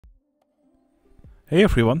Hey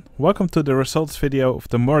everyone, welcome to the results video of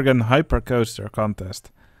the Morgan Hypercoaster contest.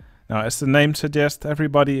 Now, as the name suggests,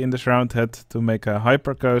 everybody in this round had to make a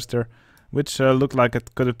hypercoaster, which looked like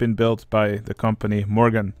it could have been built by the company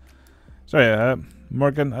Morgan. So yeah,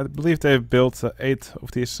 Morgan, I believe they've built 8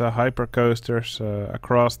 of these hypercoasters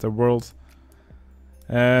across the world.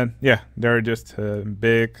 And yeah, they're just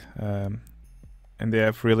big and they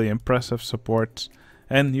have really impressive supports.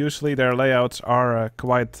 And usually their layouts are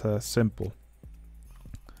quite simple.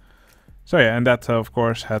 So yeah, and that of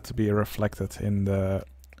course had to be reflected in the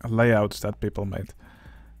layouts that people made.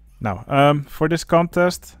 Now, for this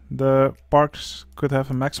contest, the parks could have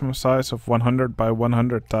a maximum size of 100 by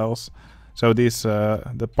 100 tiles. So these,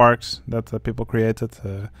 the parks that people created,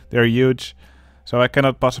 they're huge. So I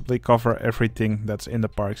cannot possibly cover everything that's in the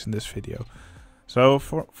parks in this video. So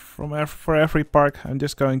for every park, I'm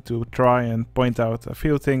just going to try and point out a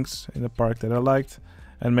few things in the park that I liked,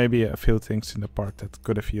 and maybe a few things in the park that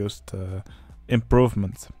could have used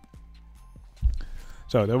improvement.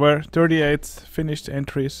 So there were 38 finished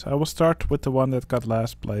entries. I will start with the one that got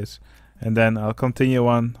last place, and then I'll continue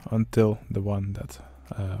on until the one that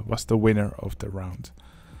was the winner of the round.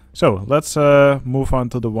 So let's move on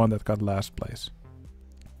to the one that got last place.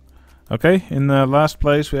 Okay, in last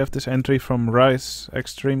place we have this entry from Rise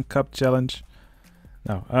Extreme Cup Challenge.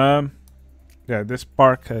 Now, yeah, this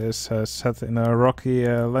park is set in a rocky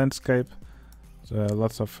landscape.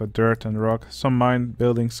 Lots of dirt and rock, some mine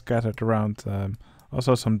buildings scattered around,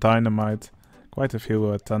 also some dynamite, quite a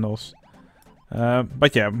few tunnels.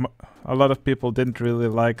 But yeah, a lot of people didn't really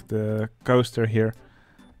like the coaster here.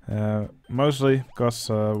 Mostly because,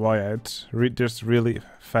 well, yeah, it's just really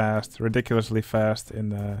fast, ridiculously fast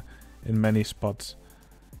in many spots.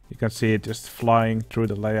 You can see it just flying through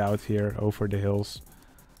the layout here over the hills.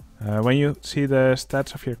 When you see the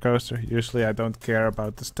stats of your coaster, usually I don't care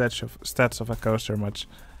about the stats of a coaster much,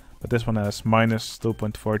 but this one has minus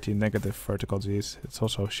 2.40 negative vertical G's. It's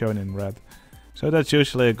also shown in red. So that's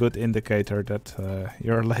usually a good indicator that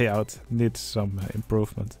your layout needs some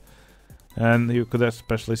improvement. And you could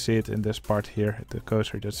especially see it in this part here. The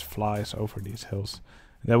coaster just flies over these hills.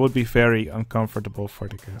 That would be very uncomfortable for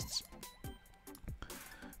the guests.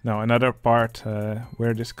 Now, another part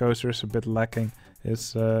where this coaster is a bit lacking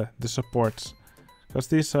is the supports. Because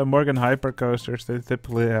these Morgan Hypercoasters, they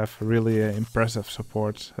typically have really impressive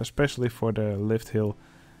supports, especially for the lift hill,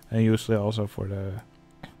 and usually also for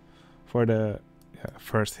the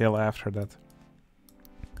first hill after that.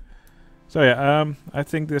 So yeah, I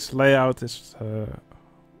think this layout is,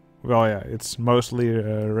 well, yeah, it's mostly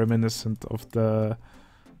reminiscent of the.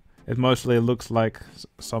 It mostly looks like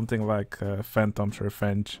something like Phantom's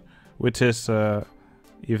Revenge, which is,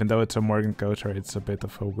 even though it's a Morgan coaster, it's a bit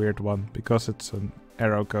of a weird one because it's an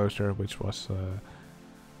arrow coaster, which was,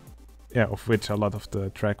 yeah, of which a lot of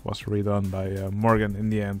the track was redone by Morgan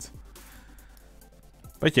in the end.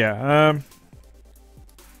 But yeah,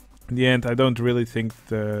 in the end, I don't really think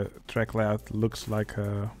the track layout looks like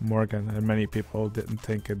Morgan, and many people didn't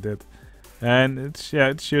think it did. And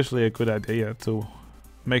it's usually a good idea to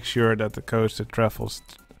make sure that the coaster travels,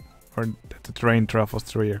 or that the train travels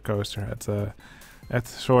through your coaster at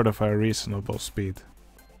sort of a reasonable speed.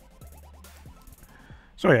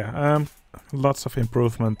 So yeah, lots of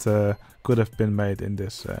improvement could have been made in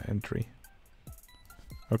this entry.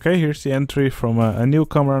 Okay, here's the entry from a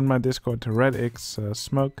newcomer on my Discord, RedX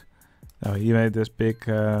Smoke. Now he made this big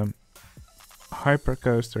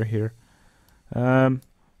hypercoaster here. Well,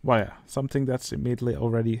 yeah, something that's immediately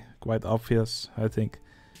already quite obvious, I think,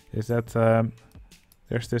 is that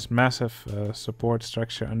there's this massive support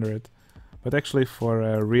structure under it. But actually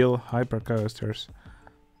for real hypercoasters,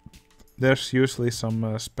 there's usually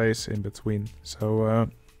some space in between. So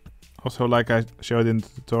also, like I showed in the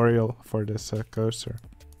tutorial for this coaster,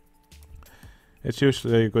 it's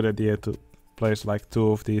usually a good idea to place like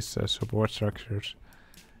 2 of these support structures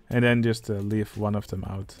and then just leave one of them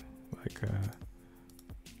out,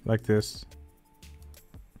 like this.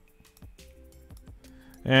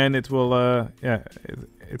 And it will, yeah,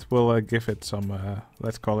 it will give it some,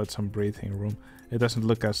 let's call it some breathing room. It doesn't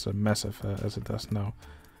look as massive as it does now.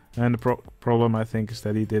 And the problem, I think, is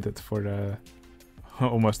that he did it for the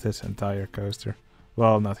almost this entire coaster.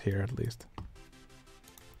 Well, not here at least.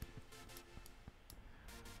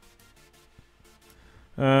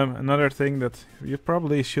 Another thing that you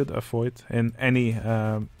probably should avoid in any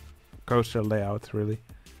coaster layout, really,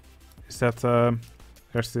 is that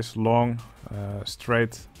there's this long,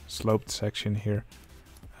 straight, sloped section here.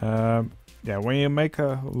 Yeah, when you make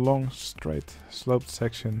a long, straight, sloped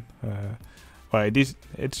section, well,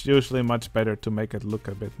 it's usually much better to make it look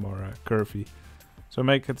a bit more curvy. So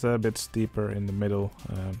make it a bit steeper in the middle.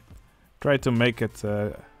 Try to make it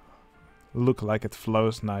look like it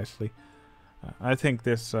flows nicely. I think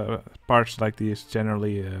this parts like these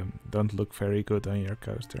generally don't look very good on your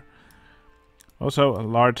coaster. Also,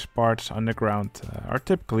 large parts underground are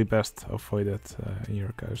typically best avoided in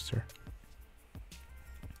your coaster.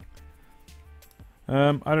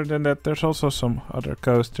 Other than that, there's also some other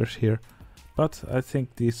coasters here, but I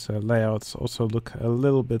think these layouts also look a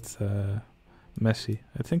little bit messy.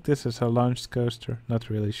 I think this is a launch coaster, not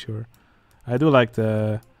really sure. I do like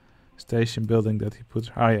the station building that he puts.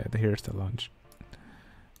 Oh yeah, here's the launch.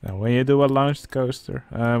 Now when you do a launched coaster,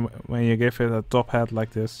 when you give it a top hat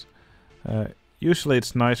like this, usually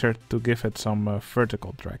it's nicer to give it some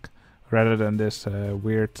vertical drag rather than this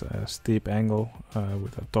weird steep angle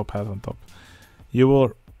with a top hat on top. You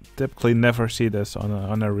will typically never see this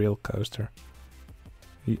on a real coaster.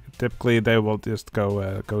 Typically they will just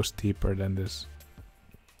go steeper than this.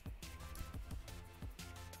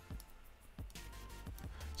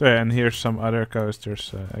 So yeah, and here's some other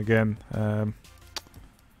coasters again.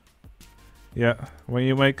 Yeah, when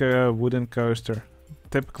you make a wooden coaster,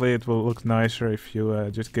 typically it will look nicer if you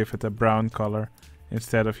just give it a brown color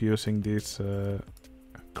instead of using these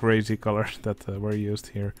crazy colors that were used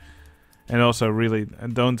here. And also really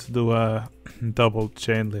don't do a double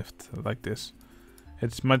chain lift like this.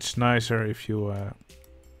 It's much nicer if you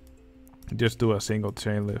just do a single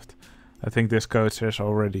chain lift. I think this coaster is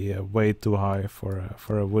already way too high for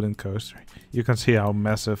a wooden coaster. You can see how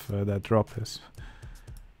massive that drop is.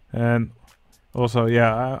 And also,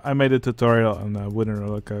 yeah, I made a tutorial on wooden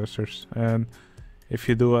roller coasters. And if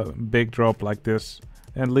you do a big drop like this,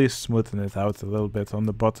 at least smoothen it out a little bit on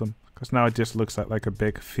the bottom. Because now it just looks like a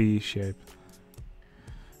big V shape.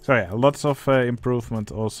 So yeah, lots of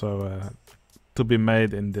improvement also to be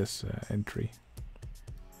made in this entry.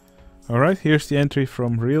 Alright, here's the entry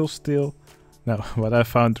from Real Steel. Now, what I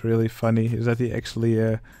found really funny is that he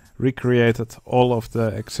actually recreated all of the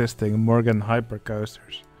existing Morgan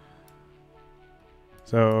Hypercoasters.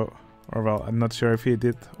 So, or well, I'm not sure if he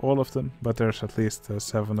did all of them, but there's at least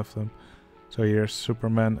 7 of them. So here's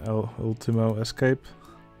Superman El Ultimo Escape.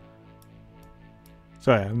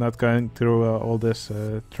 So yeah, I'm not going through all this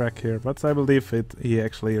track here, but I believe he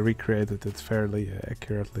actually recreated it fairly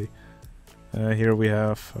accurately. Here we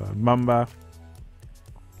have Mamba.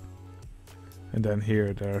 And then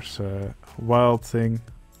here there's Wild Thing.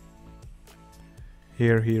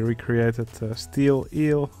 Here he recreated Steel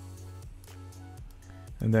Eel.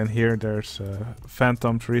 And then here there's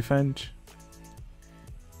Phantom's Revenge.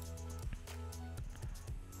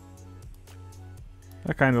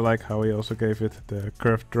 I kind of like how he also gave it the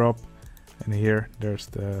curved drop. And here there's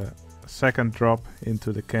the second drop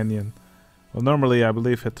into the canyon. Well, normally I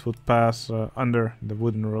believe it would pass under the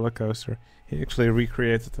wooden roller coaster. He actually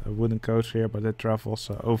recreated a wooden coaster here, but it travels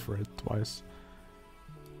over it twice.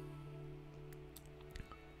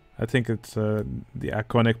 I think it's the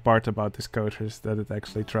iconic part about this coaster is that it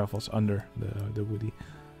actually travels under the woody.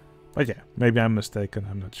 But yeah, maybe I'm mistaken,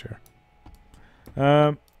 I'm not sure.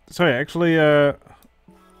 So yeah, actually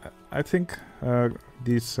I think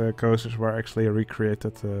these coasters were actually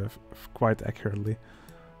recreated quite accurately.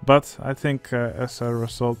 But I think as a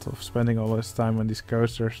result of spending all this time on these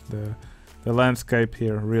coasters, the landscape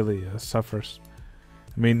here really suffers.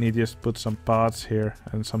 I mean, he just put some paths here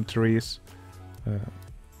and some trees. And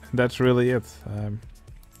that's really it.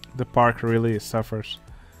 The park really suffers.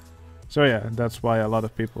 So yeah, that's why a lot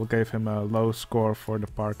of people gave him a low score for the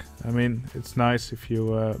park. I mean, it's nice if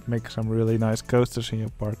you make some really nice coasters in your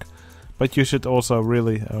park. But you should also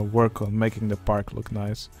really work on making the park look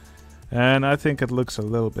nice. And I think it looks a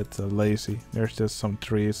little bit lazy. There's just some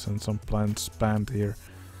trees and some plants spanned here.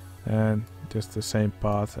 And just the same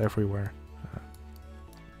path everywhere.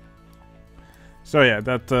 So yeah,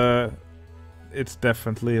 that it's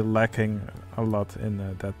definitely lacking a lot in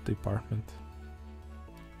that department.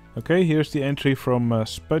 Okay, here's the entry from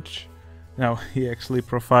Spudge. Now, he actually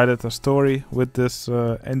provided a story with this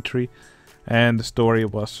entry. And the story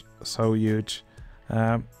was so huge.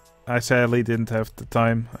 I sadly didn't have the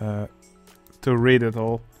time to read it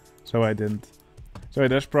all, so I didn't. So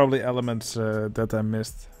there's probably elements that I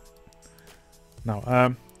missed. Now,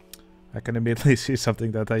 I can immediately see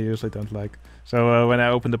something that I usually don't like. So when I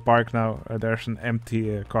open the park now, there's an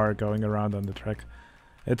empty car going around on the track.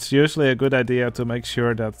 It's usually a good idea to make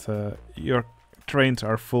sure that your trains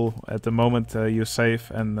are full at the moment you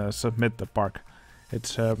save and submit the park.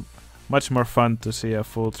 It's much more fun to see a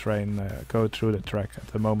full train go through the track at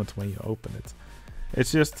the moment when you open it.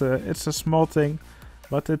 It's just it's a small thing,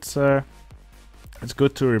 but it's it's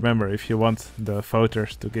good to remember if you want the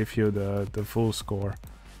voters to give you the full score.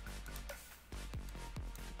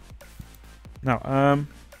 Now,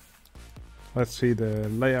 let's see the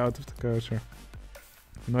layout of the coaster.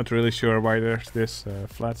 I'm not really sure why there's this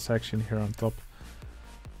flat section here on top,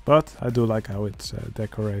 but I do like how it's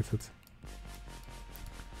decorated.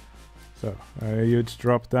 So a huge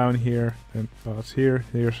drop down here, and pass here.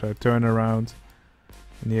 Here's a turnaround,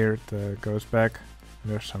 and here it goes back.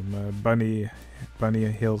 There's some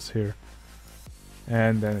bunny hills here,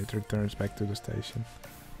 and then it returns back to the station.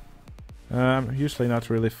 I'm usually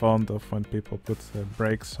not really fond of when people put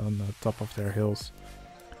brakes on the top of their hills.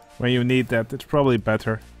 When you need that, it's probably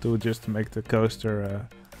better to just make the coaster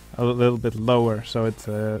a little bit lower, so it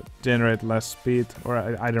generates less speed, or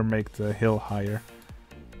either make the hill higher.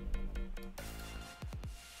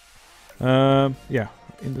 Yeah,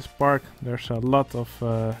 in this park there's a lot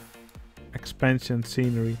of expansion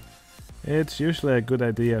scenery. It's usually a good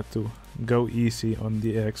idea to go easy on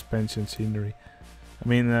the expansion scenery. I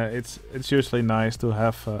mean, it's usually nice to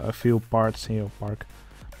have a few parts in your park,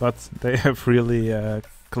 but they have really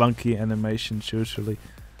clunky animations usually.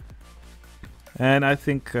 And I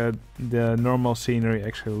think the normal scenery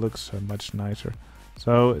actually looks much nicer.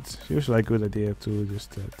 So it's usually a good idea to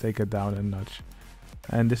just take it down a notch.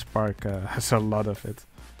 And this park has a lot of it.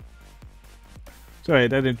 So yeah,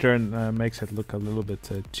 that in turn makes it look a little bit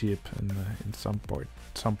cheap in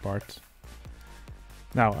some parts.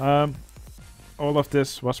 Now, all of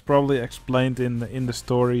this was probably explained in the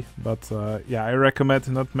story, but yeah, I recommend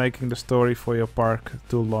not making the story for your park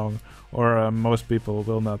too long, or most people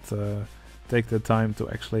will not take the time to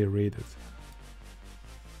actually read it.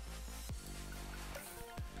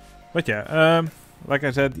 But yeah, like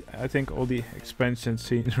I said, I think all the expansion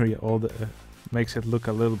scenery, makes it look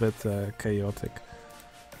a little bit chaotic.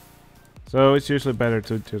 So it's usually better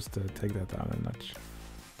to just take that down a notch.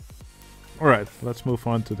 Alright, let's move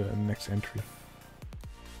on to the next entry.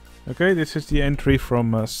 Okay, this is the entry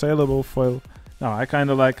from Saleable Foil. Now, I kind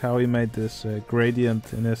of like how he made this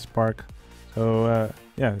gradient in his park. So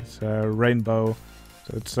yeah, it's a rainbow.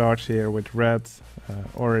 So it starts here with red,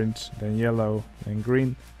 orange, then yellow, then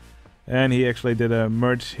green. And he actually did a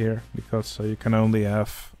merge here, because you can only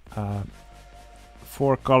have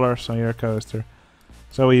 4 colors on your coaster.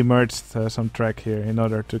 So he merged some track here in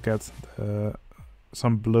order to get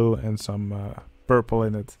some blue and some purple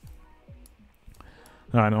in it.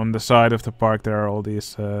 And on the side of the park there are all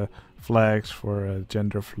these flags for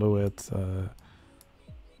gender fluid,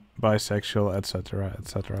 bisexual, etc,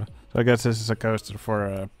 etc. So I guess this is a coaster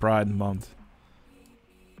for Pride Month.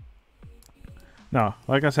 Now,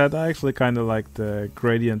 like I said, I actually kind of like the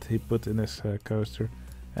gradient he put in his coaster,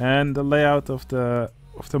 and the layout of the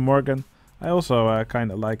Morgan. I also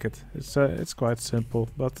kind of like it. It's quite simple,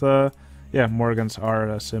 but yeah, Morgans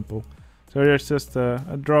are simple. So there's just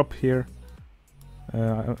a drop here,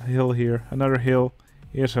 a hill here, another hill.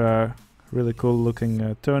 Here's a really cool looking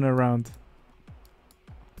turnaround,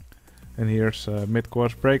 and here's a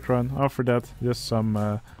mid-course brake run. After that, just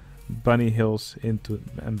some bunny hills into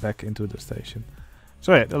and back into the station.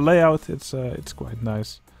 So yeah, the layout, it's quite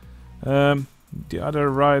nice. The other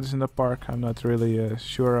rides in the park, I'm not really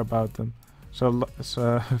sure about them. So it's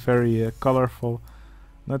very colorful.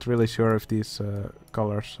 Not really sure if these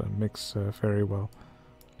colors mix very well.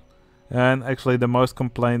 And actually the most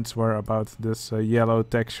complaints were about this yellow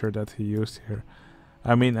texture that he used here.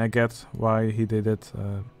 I mean, I get why he did it.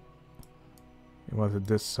 Was it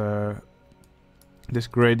this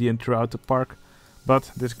gradient throughout the park?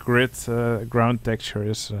 But this grid ground texture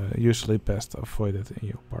is usually best avoided in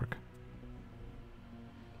your park.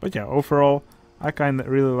 But yeah, overall, I kind of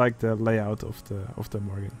really like the layout of the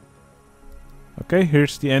Morgan. Okay,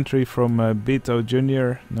 here's the entry from Beto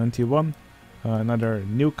Jr. 91, another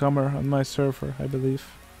newcomer on my server, I believe.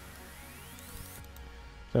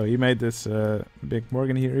 So he made this big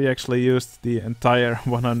Morgan here. He actually used the entire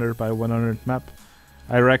 100 by 100 map.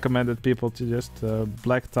 I recommended people to just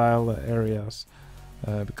black tile areas,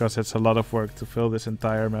 because it's a lot of work to fill this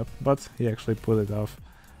entire map, but he actually pulled it off.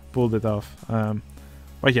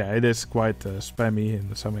 But yeah, it is quite spammy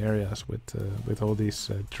in some areas with all these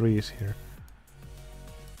trees here.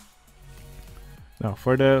 Now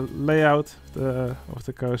for the layout of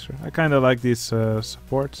the coaster, I kind of like these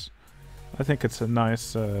supports. I think it's a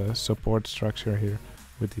nice support structure here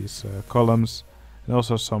with these columns, and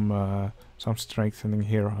also some strengthening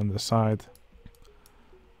here on the side.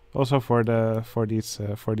 Also for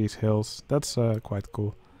these hills, that's quite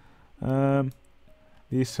cool.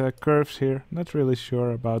 These curves here, not really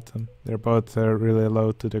sure about them. They're both really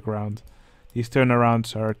low to the ground. These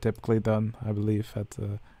turnarounds are typically done, I believe,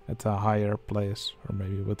 at a higher place, or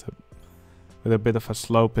maybe with a bit of a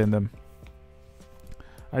slope in them.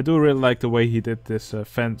 I do really like the way he did this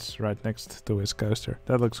fence right next to his coaster.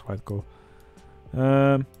 That looks quite cool.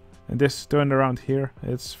 And this turnaround here,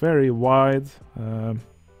 it's very wide.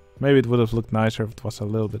 Maybe it would have looked nicer if it was a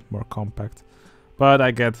little bit more compact. But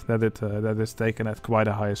I get that that is taken at quite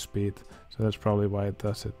a high speed. So that's probably why it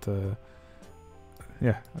does it.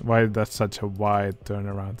 Yeah, why it does such a wide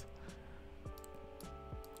turnaround.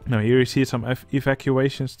 Now here you see some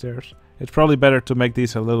evacuation stairs. It's probably better to make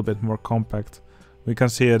these a little bit more compact. We can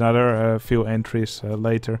see another few entries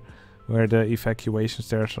later where the evacuation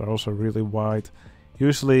stairs are also really wide.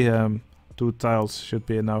 Usually 2 tiles should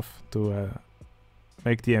be enough to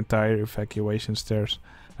make the entire evacuation stairs.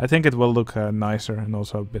 I think it will look nicer and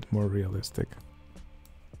also a bit more realistic.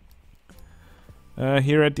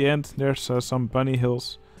 Here at the end there's some bunny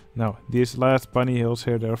hills. Now these last bunny hills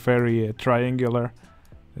here, they're very triangular.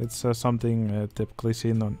 It's something typically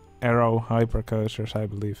seen on Arrow hypercoasters, I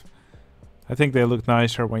believe. I think they look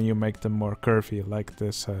nicer when you make them more curvy, like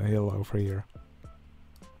this hill over here.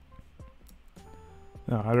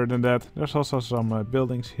 Now, other than that, there's also some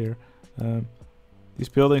buildings here. These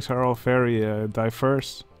buildings are all very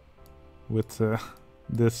diverse, with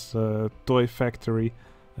this toy factory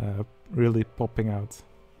really popping out.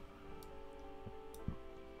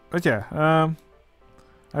 But yeah,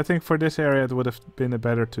 I think for this area it would have been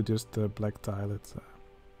better to just black tile it.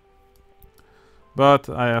 But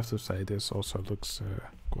I have to say this also looks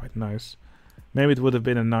quite nice. Maybe it would have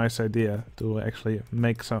been a nice idea to actually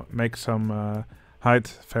make some height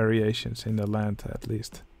variations in the land at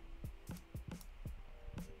least.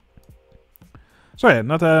 So yeah,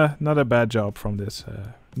 not a bad job from this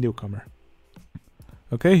newcomer.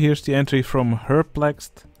 Okay, here's the entry from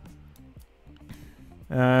Herplexed.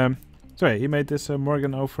 So yeah, he made this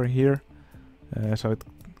Morgan over here, so it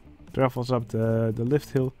travels up the lift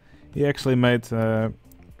hill. He actually made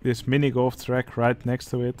this mini golf track right next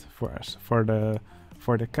to it for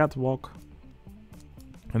the catwalk,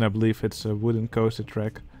 and I believe it's a wooden coaster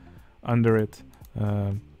track under it.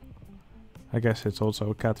 I guess it's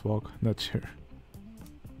also a catwalk, not sure.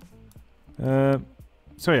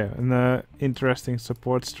 So yeah, an interesting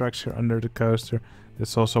support structure under the coaster.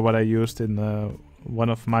 That's also what I used in one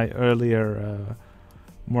of my earlier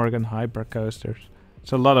Morgan Hypercoasters.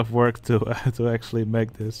 It's a lot of work to actually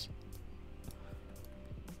make this.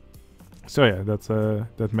 So yeah,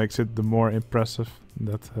 that makes it the more impressive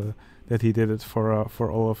that he did it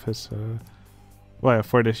for all of his well,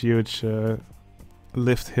 for this huge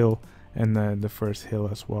lift hill and the first hill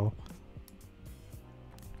as well.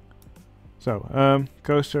 So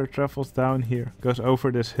coaster travels down here, goes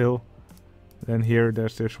over this hill, then here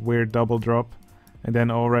there's this weird double drop, and then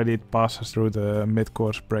already it passes through the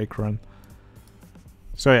mid-course brake run.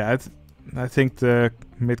 So yeah, I think the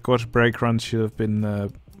mid-course brake run should have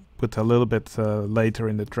been put a little bit later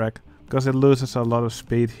in the track, because it loses a lot of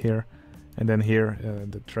speed here, and then here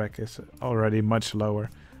the track is already much lower.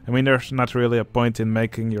 I mean, there's not really a point in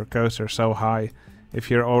making your coaster so high if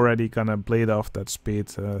you're already gonna bleed off that speed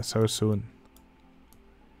so soon.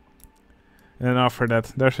 And then after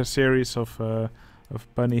that there's a series of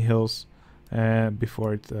bunny hills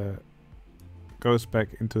before it goes back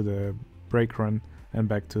into the brake run and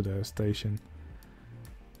back to the station.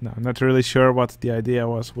 Now, I'm not really sure what the idea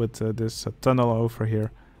was with this tunnel over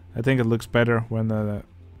here. I think it looks better when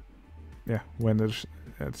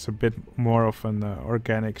it's a bit more of an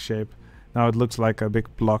organic shape. Now it looks like a big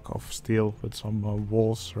block of steel with some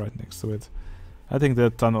walls right next to it. I think the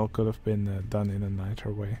tunnel could have been done in a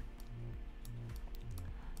nicer way.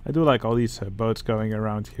 I do like all these boats going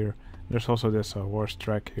around here. There's also this horse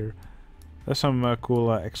track here. There's some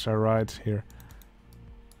cool extra rides here.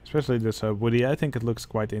 Especially this Woody. I think it looks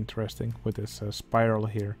quite interesting with this spiral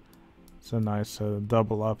here. It's a nice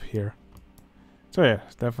double up here. So yeah,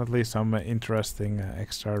 definitely some interesting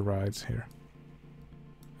extra rides here.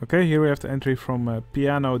 Okay, here we have the entry from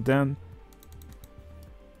Piano Dan.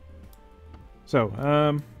 So,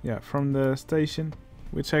 yeah, from the station,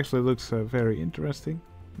 which actually looks very interesting.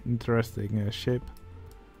 Interesting shape.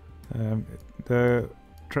 The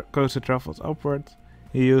coaster travels upward.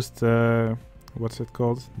 He used, what's it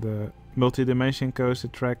called? The multi-dimension coaster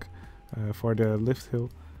track for the lift hill.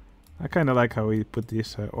 I kind of like how he put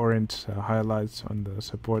these orange highlights on the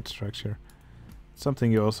support structure.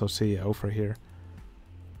 Something you also see over here.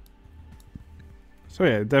 So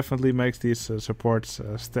yeah, it definitely makes these supports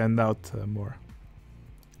stand out more.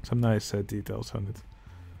 Some nice details on it.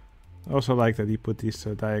 I also like that he put these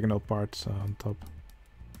diagonal parts on top.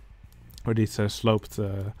 Or these sloped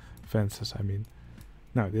fences, I mean.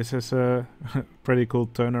 Now this is a pretty cool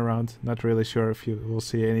turnaround. Not really sure if you will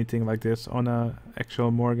see anything like this on a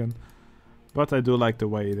actual Morgan, but I do like the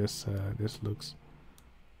way this looks.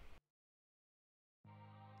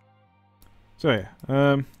 So yeah,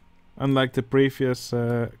 unlike the previous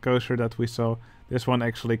coaster that we saw, this one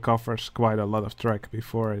actually covers quite a lot of track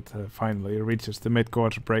before it finally reaches the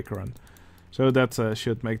mid-course brake run. So that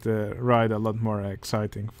should make the ride a lot more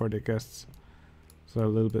exciting for the guests. So a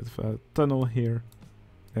little bit of a tunnel here.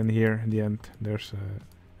 And here in the end there's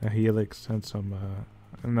a helix and some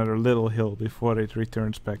another little hill before it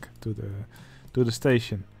returns back to the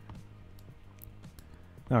station.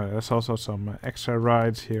 Now there's also some extra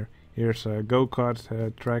rides here. Here's a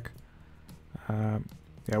go-kart track.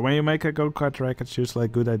 Yeah, when you make a go-kart track, it's usually a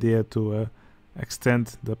good idea to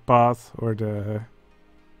extend the path or the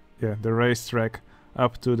racetrack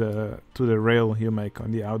up to the rail you make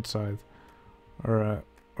on the outside, or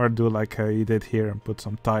do like you did here and put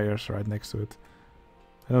some tires right next to it.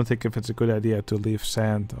 I don't think if it's a good idea to leave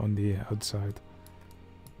sand on the outside.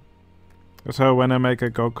 So when I make a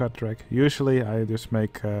go-kart track, usually I just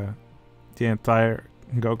make the entire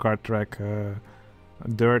go-kart track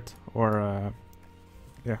dirt or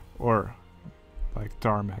like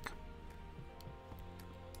tarmac,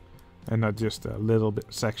 and not just a little bit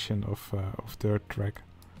section of dirt track.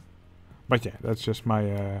 But yeah, that's just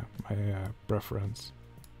my preference.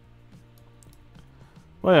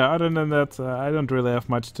 Well, yeah, other than that, I don't really have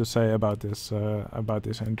much to say about this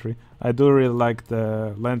entry. I do really like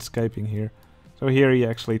the landscaping here. So here he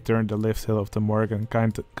actually turned the lift hill of the Morgan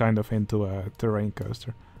kind of into a terrain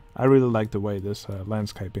coaster. I really like the way this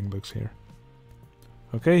landscaping looks here.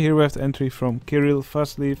 Okay, here we have the entry from Kirill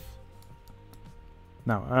Vaslev.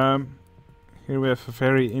 Now, here we have a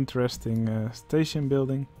very interesting station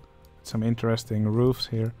building. Some interesting roofs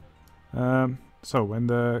here. So when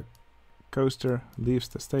the coaster leaves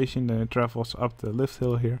the station, then it travels up the lift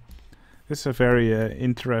hill here. This is a very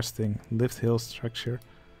interesting lift hill structure.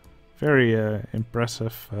 Very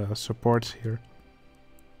impressive supports here.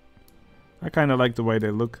 I kind of like the way they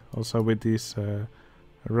look, also with these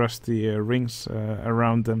rusty rings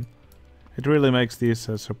around them. It really makes these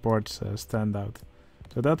supports stand out.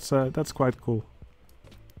 So that's quite cool.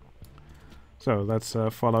 So let's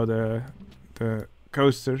follow the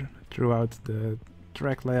coaster throughout the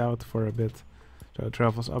track layout for a bit. So it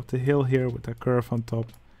travels up the hill here with a curve on top.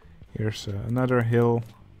 Here's another hill.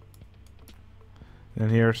 And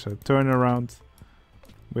here's a turnaround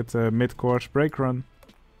with a mid-course brake run.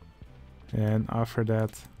 And after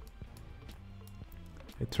that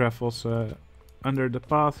it travels under the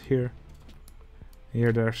path here.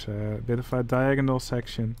 Here there's a bit of a diagonal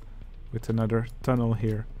section with another tunnel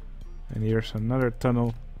here. And here's another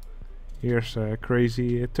tunnel. Here's a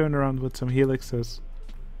crazy turnaround with some helixes.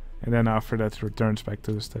 And then after that it returns back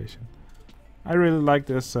to the station. I really like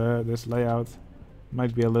this this layout.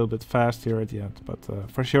 Might be a little bit fast here at the end, but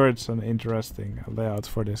for sure it's an interesting layout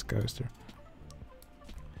for this coaster.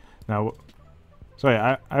 Now, so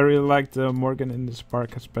yeah, I really like the Morgan in this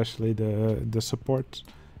park, especially the supports.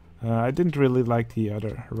 I didn't really like the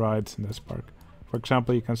other rides in this park. For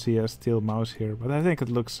example, you can see a steel mouse here, but I think it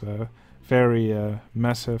looks very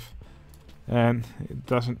massive, and it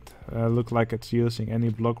doesn't look like it's using any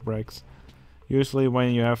block brakes. Usually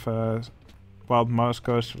when you have a wild mouse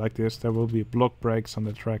coaster like this, there will be block brakes on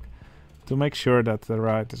the track to make sure that the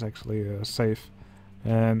ride is actually safe,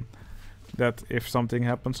 and that if something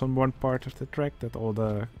happens on one part of the track, that all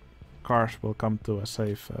the cars will come to a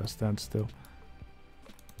safe standstill.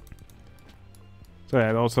 So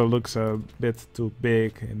yeah, it also looks a bit too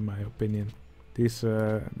big in my opinion. This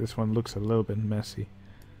one looks a little bit messy.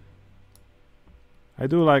 I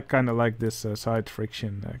do kinda like this side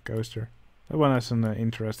friction coaster. That one has an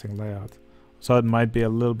interesting layout. So it might be a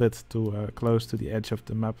little bit too close to the edge of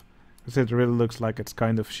the map, because it really looks like it's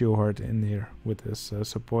kind of shoehorned in here with this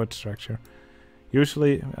support structure.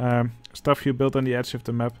 Usually stuff you build on the edge of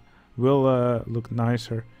the map will look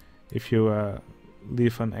nicer if you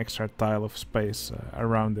leave an extra tile of space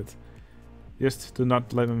around it, just to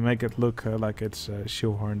not make it look like it's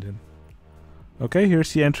shoehorned in. Okay,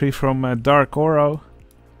 here's the entry from Dark Oro.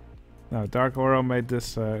 Now Dark Oro made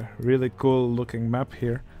this really cool looking map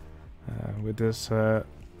here. With this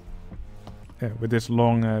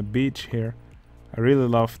long beach here. I really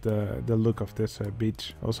love the look of this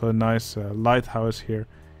beach. Also a nice lighthouse here.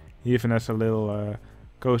 He even has a little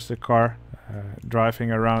coaster car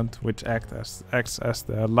driving around, which acts as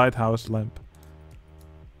the lighthouse lamp.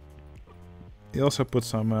 He also put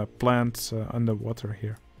some plants underwater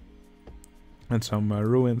here, and some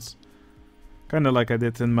ruins, kind of like I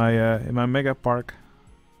did in my mega park.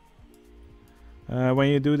 When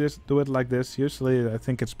you do it like this, usually I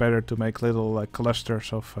think it's better to make little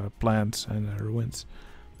clusters of plants and ruins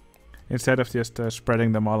instead of just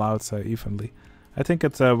spreading them all out evenly. I think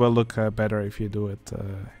it will look better if you do it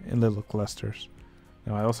in little clusters.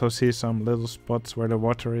 Now I also see some little spots where the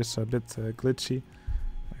water is a bit glitchy.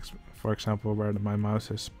 For example, where my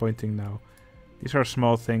mouse is pointing now. These are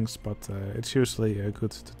small things, but it's usually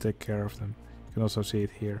good to take care of them. You can also see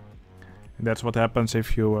it here. And that's what happens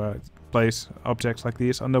if you place objects like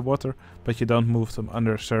these underwater, but you don't move them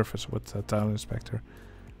under surface with a tile inspector.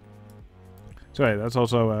 So yeah, that's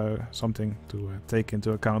also something to take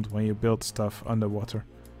into account when you build stuff underwater.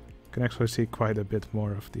 You can actually see quite a bit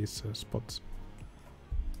more of these spots.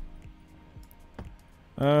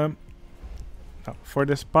 Now for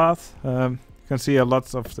this path, you can see a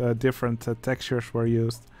lot of different textures were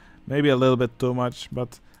used. Maybe a little bit too much,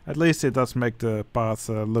 but at least it does make the path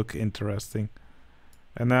look interesting.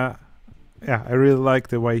 And yeah, I really like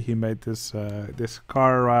the way he made this this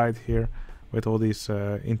car ride here with all these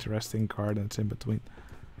interesting gardens in between.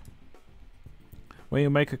 When you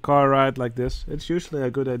make a car ride like this, it's usually a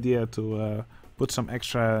good idea to put some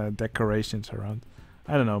extra decorations around.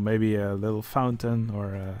 I don't know, maybe a little fountain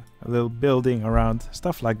or a little building around,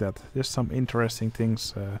 stuff like that. Just some interesting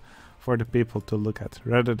things for the people to look at,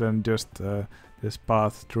 rather than just this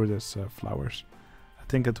path through these flowers. I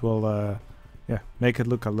think it will yeah, make it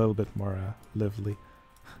look a little bit more lively.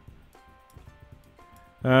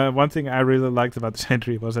 One thing I really liked about this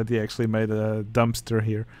entry was that he actually made a dumpster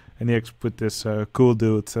here, and he actually put this cool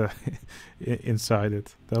dude inside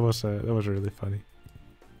it. That was really funny.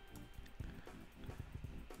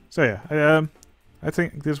 So yeah, I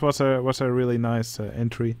think this was a really nice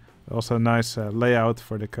entry. Also nice layout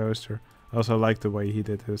for the coaster. I also like the way he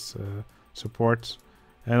did his supports,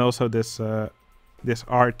 and also this this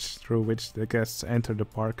arch through which the guests enter the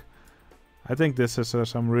park. I think this is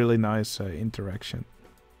some really nice interaction.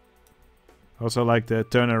 Also like the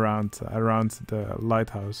turnaround around the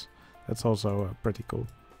lighthouse. That's also pretty cool.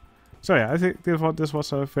 So yeah, I think this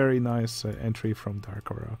was a very nice entry from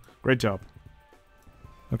Dark Oro. Great job.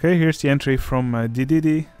 Okay, here's the entry from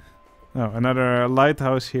DDD. Oh, another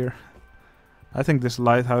lighthouse here. I think this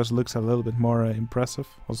lighthouse looks a little bit more impressive.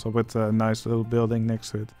 Also with a nice little building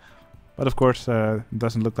next to it. But of course, it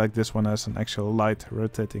doesn't look like this one has an actual light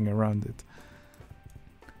rotating around it.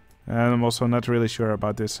 And I'm also not really sure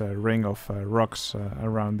about this ring of rocks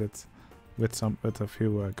around it, with a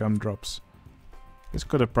few gumdrops. This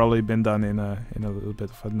could have probably been done in a little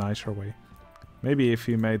bit of a nicer way. Maybe if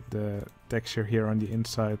you made the texture here on the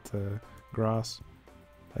inside grass,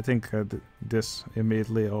 I think this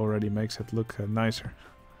immediately already makes it look nicer.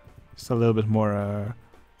 Just a little bit more,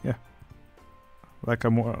 yeah, like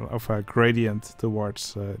a more of a gradient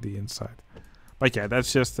towards the inside. But yeah,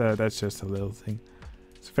 that's just a little thing.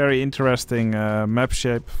 It's a very interesting map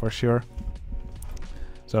shape for sure.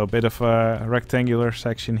 So a bit of a rectangular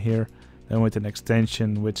section here, then with an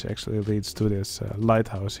extension which actually leads to this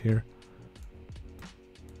lighthouse here.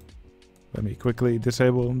 Let me quickly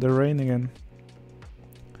disable the rain again.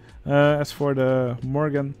 As for the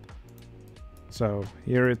Morgan, so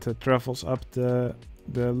here it travels up the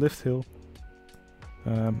lift hill.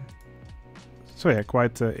 So yeah,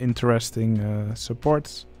 quite interesting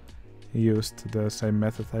supports. He used the same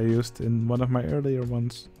method I used in one of my earlier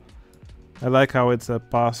ones. I like how it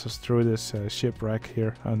passes through this shipwreck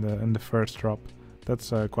here on the first drop.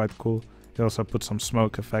 That's quite cool. He also put some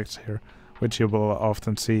smoke effects here, which you will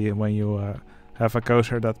often see when you have a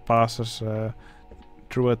coaster that passes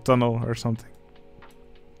through a tunnel or something.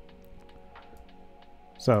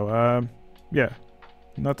 So yeah,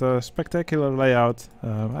 not a spectacular layout.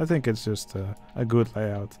 I think it's just a good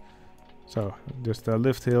layout. So just a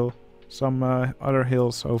lift hill, some other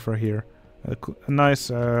hills over here, a nice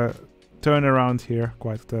turnaround here,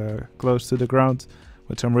 quite close to the ground,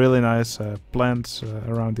 with some really nice plants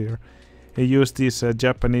around here. He used these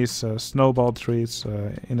Japanese snowball trees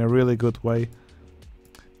in a really good way.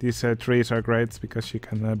 These trees are great because you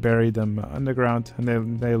can bury them underground,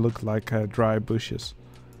 and they look like dry bushes.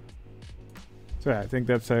 So yeah, I think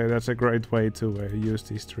that's a great way to use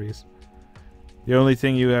these trees. The only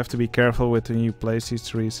thing you have to be careful with when you place these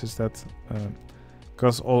trees is that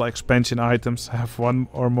because all expansion items have one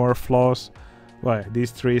or more flaws, well,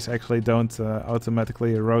 these trees actually don't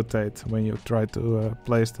automatically rotate when you try to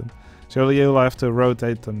place them. So you'll have to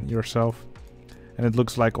rotate them yourself, and it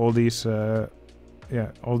looks like all these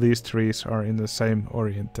trees are in the same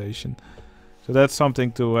orientation. So that's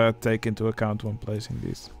something to take into account when placing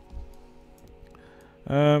these.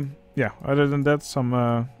 Yeah, other than that,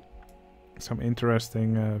 some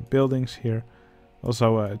interesting buildings here.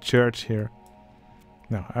 Also a church here.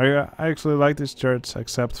 No, I actually like this church,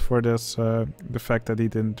 except for this the fact that he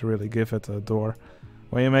didn't really give it a door.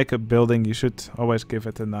 When you make a building, you should always give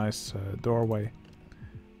it a nice doorway.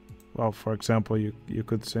 Well, for example, you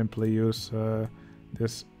could simply use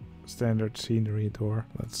this standard scenery door.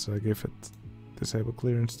 Let's give it disable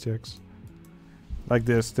clearance checks. Like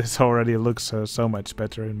this already looks so much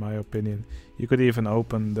better in my opinion. You could even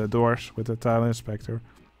open the doors with a tile inspector.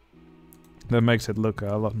 That makes it look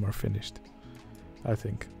a lot more finished, I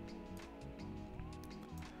think.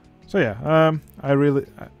 So yeah, I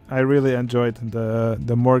really enjoyed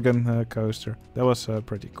the Morgan coaster. That was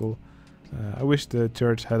pretty cool. I wish the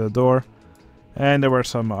church had a door, and there were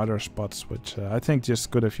some other spots which I think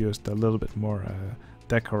just could have used a little bit more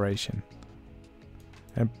decoration.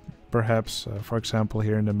 And perhaps, for example,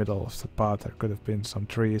 here in the middle of the path there could have been some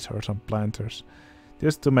trees or some planters,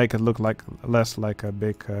 just to make it look like less like a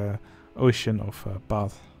big ocean of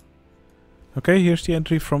path. Okay, here's the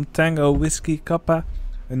entry from Tango Whiskey Kappa,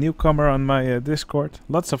 a newcomer on my Discord.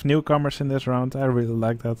 Lots of newcomers in this round, I really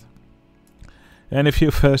like that. And if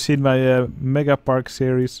you've seen my Mega Park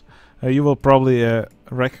series, you will probably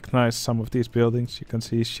recognize some of these buildings. You can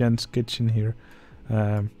see Shen's kitchen here.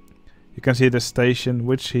 You can see the station,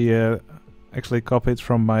 which he actually copied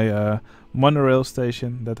from my monorail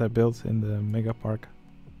station that I built in the Mega Park.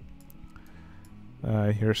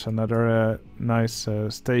 Here's another nice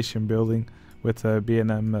station building with a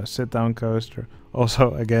B&M sit-down coaster.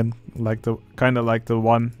 Also, again, like kind of like the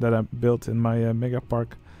one that I built in my Mega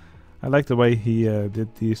Park. I like the way he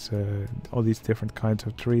did these all these different kinds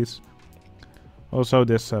of trees. Also,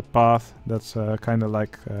 this path, that's kind of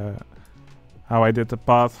like how I did the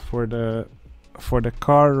path for the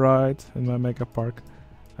car ride in my Mega Park.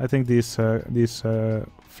 I think these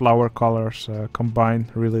flower colors combine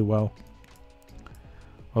really well.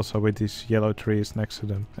 Also with these yellow trees next to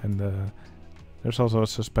them, and there's also a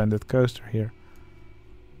suspended coaster here.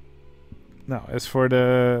 Now, as for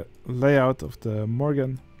the layout of the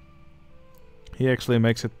Morgan, he actually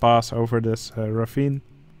makes it pass over this ravine,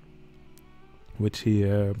 which he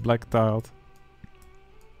black tiled.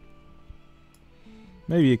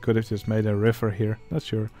 Maybe he could have just made a river here, not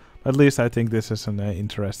sure. But at least I think this is an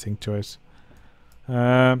interesting choice.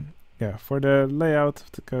 Yeah, for the layout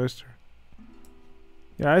of the coaster.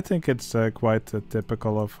 Yeah, I think it's quite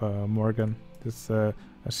typical of Morgan. It's a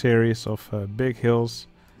series of big hills,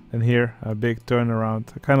 and here a big turnaround.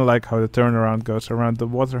 I kind of like how the turnaround goes around the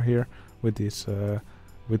water here with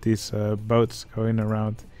these boats going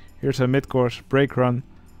around. Here's a mid-course brake run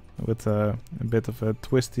with a bit of a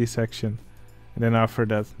twisty section. And then after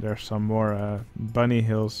that there's some more bunny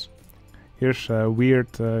hills. Here's a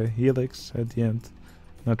weird helix at the end.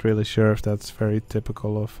 Not really sure if that's very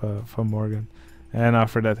typical of Van Morgan. And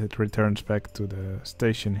after that it returns back to the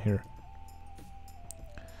station here.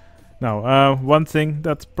 Now, one thing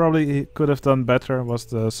that probably he could have done better was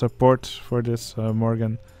the support for this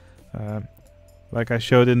Morgan. Like I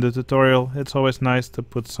showed in the tutorial, it's always nice to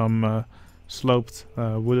put some sloped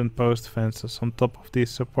wooden post fences on top of these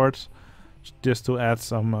supports, just to add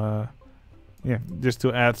some,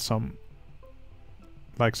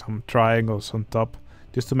 like some triangles on top,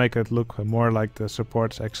 just to make it look more like the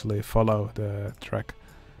supports actually follow the track.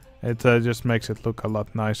 It just makes it look a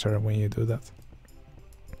lot nicer when you do that.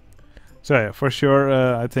 So yeah, for sure,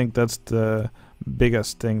 I think that's the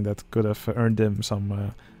biggest thing that could have earned him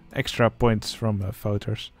some extra points from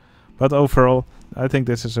voters. But overall, I think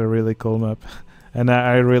this is a really cool map, and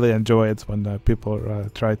I really enjoy it when people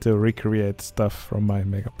try to recreate stuff from my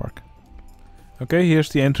Mega Park. Okay, here's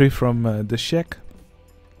the entry from the shack.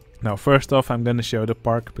 Now, first off, I'm gonna show the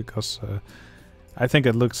park because I think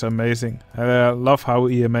it looks amazing. I love how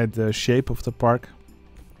he made the shape of the park.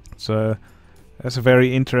 It's a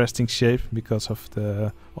very interesting shape because of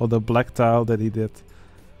all the black tile that he did.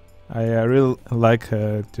 I really like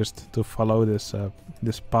just to follow this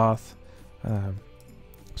path.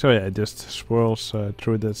 So yeah, it just swirls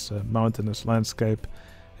through this mountainous landscape.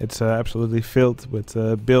 It's absolutely filled with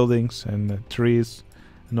buildings and trees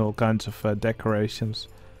and all kinds of decorations.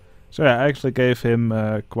 So yeah, I actually gave him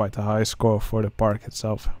quite a high score for the park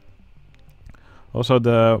itself. Also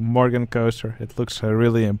the Morgan coaster, it looks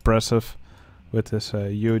really impressive with this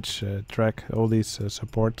huge track, all these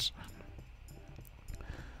supports.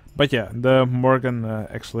 But yeah, the Morgan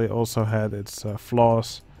actually also had its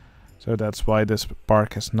flaws, so that's why this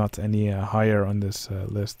park is not any higher on this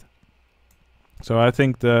list. So I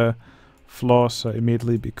think the flaws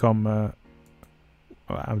immediately become...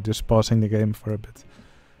 I'm just pausing the game for a bit.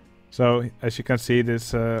 So as you can see,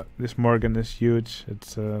 this Morgan is huge.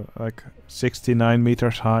 It's like 69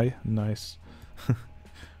 meters high. Nice.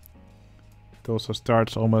 it also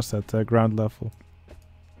starts almost at ground level.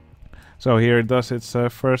 So here it does its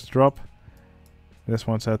first drop. This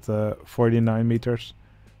one's at 49 meters.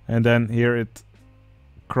 And then here it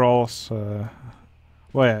crawls. Well,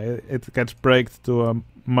 yeah, it gets braked to a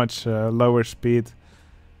much lower speed.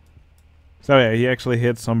 So yeah, he actually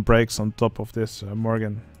hit some brakes on top of this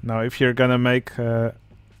Morgan. Now, if you're gonna make,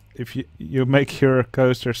 if you make your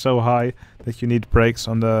coaster so high that you need brakes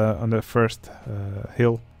on the first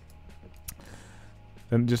hill,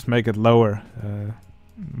 then just make it lower.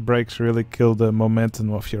 Brakes really kill the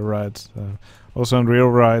momentum of your rides. Also on real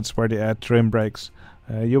rides where they add trim brakes,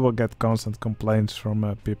 you will get constant complaints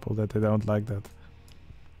from people that they don't like that.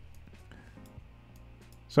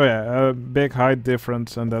 So yeah, a big height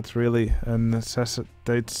difference, and that really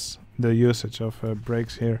necessitates the usage of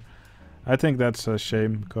brakes here. I think that's a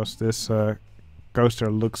shame because this coaster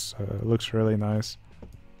looks really nice.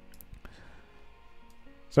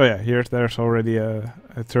 So yeah, there's already a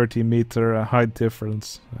 30-meter height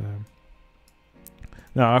difference.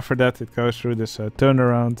 Now after that it goes through this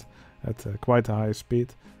turnaround at quite a high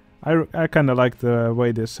speed. I kind of like the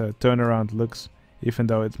way this turnaround looks, even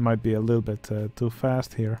though it might be a little bit too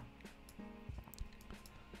fast here.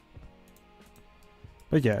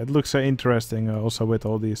 But yeah, it looks interesting also with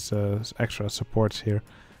all these extra supports here.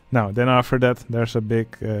 Now, then after that there's a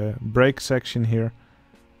big brake section here,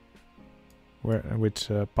 which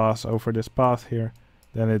pass over this path here.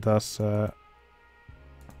 Then it does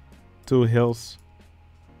 2 hills,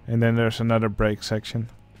 and then there's another brake section.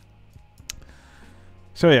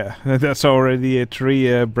 So yeah, that's already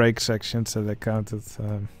 3 brake sections that I counted.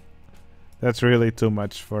 That's really too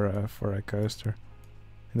much for a coaster.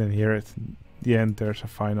 And then here at the end there's a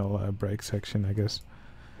final brake section, I guess.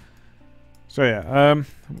 So yeah,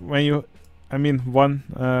 one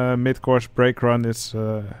mid-course brake run is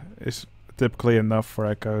typically enough for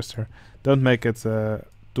a coaster. Don't make it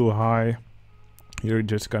too high. You're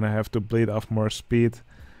just gonna have to bleed off more speed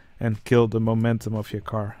and kill the momentum of your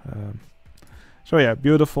car. So yeah,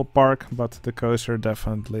 beautiful park, but the coaster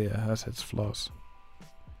definitely has its flaws.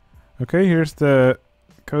 Okay, here's the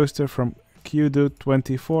coaster from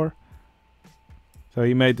QDude24. So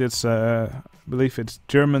he made this, I believe it's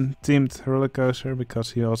German themed roller coaster,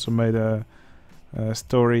 because he also made a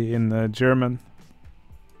story in German.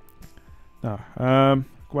 Now,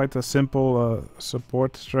 quite a simple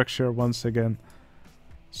support structure once again.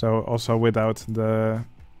 So also without the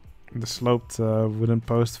sloped wooden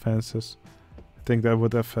post fences. I think that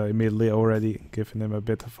would have immediately already given him a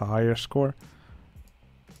bit of a higher score.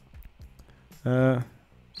 So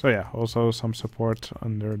yeah, also some support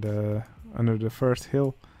under the first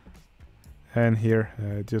hill, and here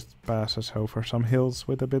it just passes over some hills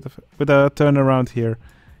with a turnaround here.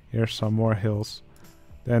 Here's some more hills.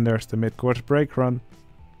 Then there's the mid-course brake run.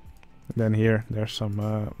 Then here there's some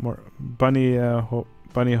more bunny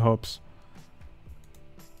hops.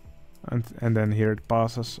 And then here it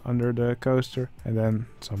passes under the coaster, and then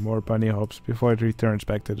some more bunny hops before it returns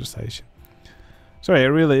back to the station. So yeah,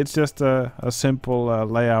 really it's just a simple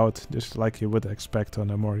layout, just like you would expect on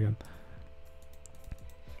a Morgan.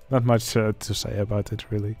 Not much to say about it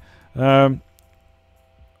really. But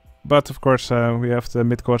of course we have the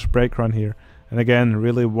mid-course brake run here. And again,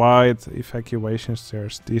 really wide evacuation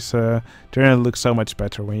stairs. These generally look so much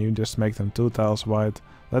better when you just make them 2 tiles wide.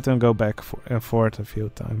 Let them go back and forth a few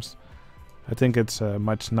times. I think it's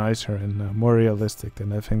much nicer and more realistic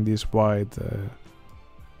than having these wide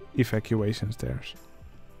evacuation stairs.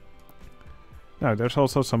 Now, there's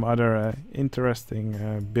also some other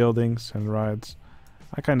interesting buildings and rides.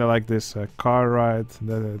 I kind of like this car ride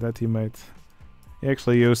that he made. He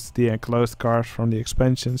actually used the enclosed cars from the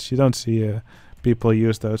expansions. You don't see people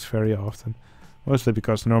use those very often. Mostly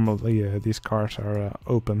because normally these cars are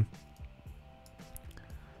open.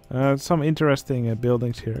 Some interesting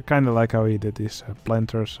buildings here. Kind of like how he did these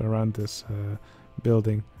planters around this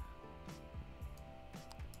building.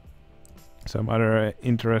 Some other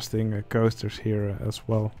interesting coasters here as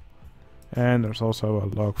well. And there's also a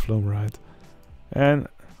log flume ride. And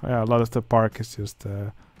a lot of the park is just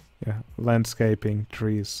landscaping,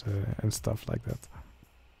 trees and stuff like that.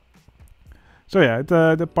 So yeah,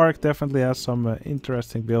 the park definitely has some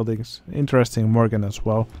interesting buildings. Interesting Morgan as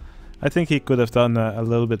well. I think he could have done a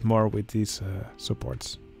little bit more with these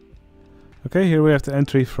supports. Okay, here we have the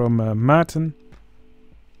entry from Maarten.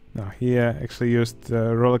 Now he actually used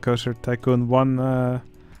Roller Coaster Tycoon 1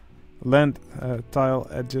 land tile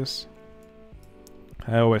edges.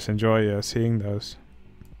 I always enjoy seeing those.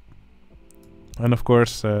 And of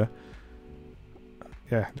course,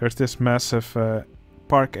 there's this massive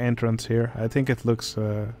park entrance here. I think it looks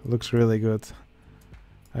really good.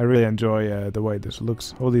 I really enjoy the way this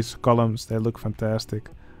looks. All these columns, they look fantastic.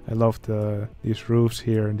 I love these roofs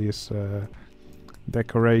here and these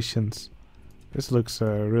decorations. This looks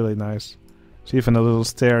really nice. There's even a little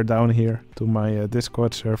stair down here to my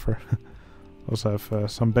Discord server. Also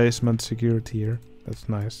have some basement security here. That's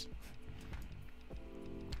nice.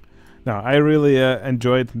 Now, I really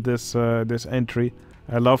enjoyed this this entry.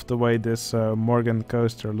 I love the way this Morgan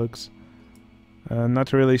coaster looks.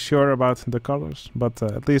 Not really sure about the colors, but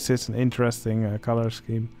at least it's an interesting color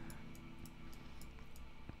scheme.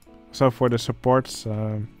 So for the supports,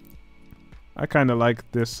 I kind of like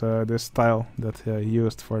this this style that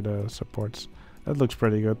used for the supports. That looks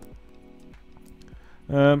pretty good.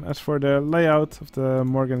 As for the layout of the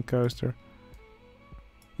Morgan coaster,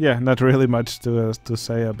 yeah, not really much to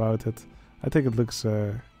say about it. I think it looks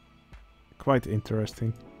quite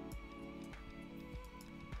interesting.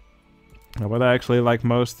 What I actually like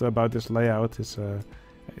most about this layout is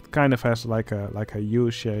it kind of has like a U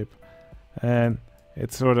shape, and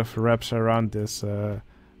it sort of wraps around this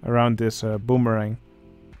boomerang.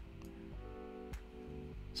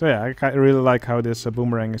 So yeah, I really like how this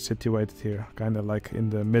boomerang is situated here, kind of like in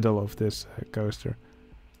the middle of this coaster.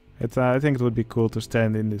 I think it would be cool to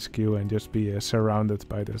stand in this queue and just be surrounded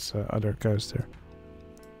by this other coaster.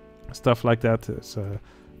 Stuff like that is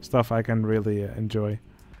stuff I can really enjoy.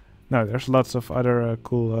 Now, there's lots of other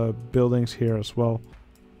cool buildings here as well.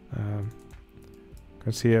 You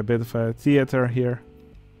can see a bit of a theater here.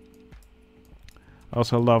 I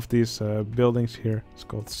also love these buildings here. It's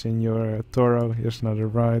called Senor Toro. Here's another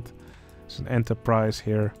ride. There's an Enterprise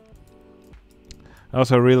here. I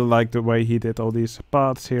also really like the way he did all these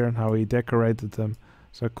paths here and how he decorated them.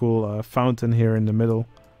 It's a cool fountain here in the middle.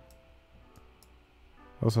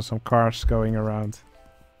 Also some cars going around.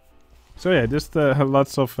 So yeah, just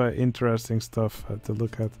lots of interesting stuff to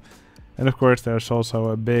look at. And of course there's also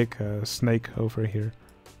a big snake over here.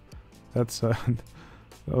 That's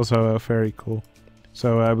also very cool.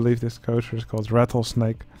 So I believe this coaster is called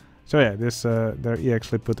Rattlesnake. So yeah, this there he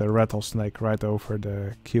actually put a rattlesnake right over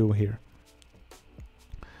the queue here.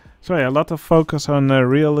 So yeah, a lot of focus on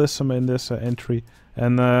realism in this entry.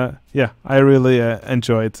 And yeah, I really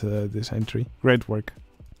enjoyed this entry. Great work.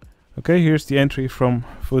 Okay, here's the entry from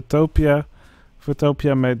Foodtopia.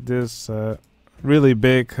 Foodtopia made this really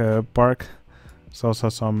big park. There's also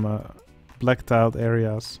some black tiled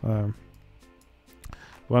areas.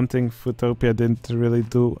 One thing Foodtopia didn't really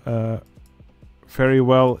do very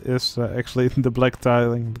well is actually the black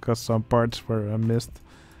tiling, because some parts were missed.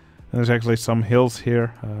 And there's actually some hills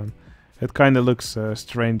here. It kind of looks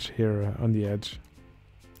strange here on the edge.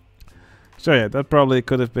 So yeah, that probably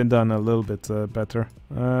could have been done a little bit better.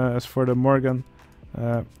 As for the Morgan,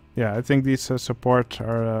 yeah, I think these supports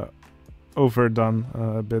are overdone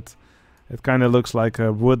a bit. It kind of looks like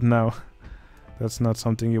wood now. That's not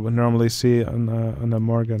something you would normally see on a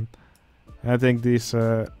Morgan. I think these,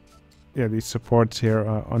 yeah, these supports here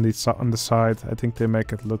on the side, I think they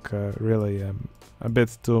make it look really a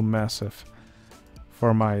bit too massive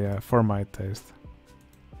for my taste.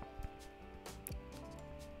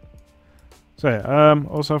 So yeah,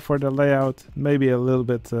 also for the layout, maybe a little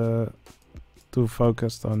bit too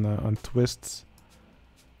focused on twists.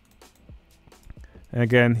 And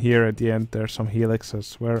again, here at the end, there's some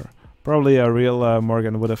helixes where probably a real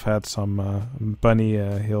Morgan would have had some bunny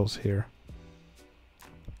hills here.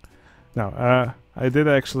 Now, I did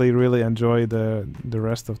actually really enjoy the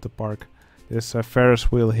rest of the park. This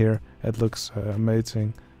Ferris wheel here, it looks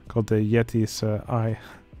amazing, called the Yeti's Eye.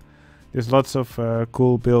 There's lots of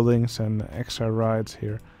cool buildings and extra rides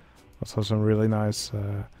here. Also some really nice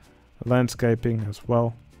landscaping as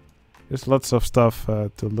well. There's lots of stuff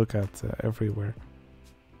to look at everywhere.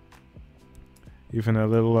 Even a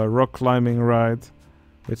little rock climbing ride,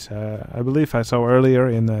 which I believe I saw earlier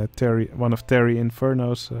in one of Terry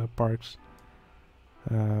Inferno's parks.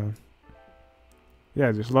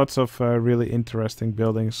 Yeah, there's lots of really interesting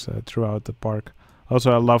buildings throughout the park.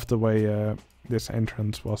 Also, I love the way this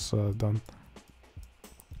entrance was done.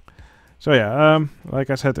 So yeah, like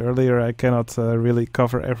I said earlier, I cannot really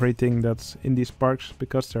cover everything that's in these parks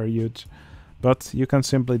because they're huge. But you can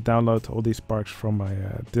simply download all these parks from my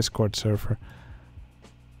Discord server.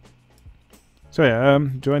 So yeah,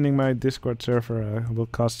 joining my Discord server will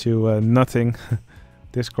cost you nothing.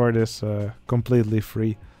 Discord is completely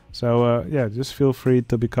free. So yeah, just feel free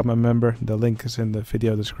to become a member. The link is in the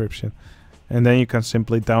video description. And then you can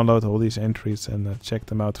simply download all these entries and check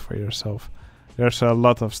them out for yourself. There's a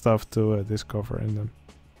lot of stuff to discover in them.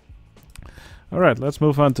 Alright, let's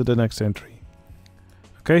move on to the next entry.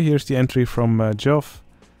 Okay, here's the entry from Geoff.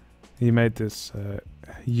 He made this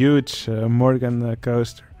huge Morgan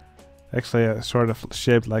coaster. Actually, sort of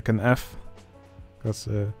shaped like an F, because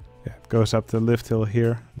yeah, it goes up the lift hill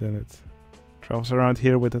here, then it travels around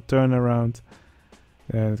here with a turnaround,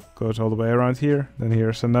 and it goes all the way around here. Then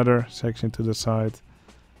here's another section to the side,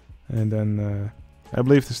 and then I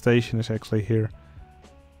believe the station is actually here,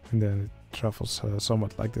 and then it travels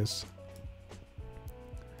somewhat like this.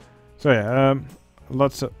 So yeah,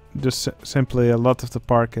 lots of just simply a lot of the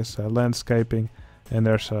park is landscaping, and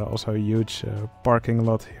there's also a huge parking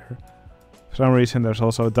lot here. For some reason there's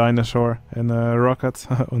also a dinosaur and a rocket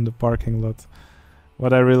on the parking lot.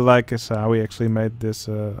 What I really like is how we actually made this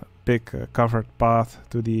big covered path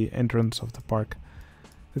to the entrance of the park.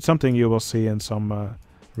 It's something you will see in some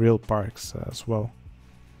real parks as well.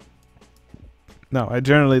 Now, I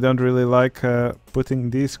generally don't really like putting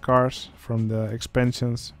these cars from the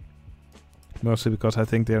expansions, mostly because I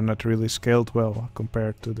think they're not really scaled well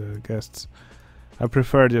compared to the guests. I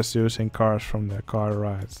prefer just using cars from the car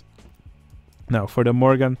rides. Now, for the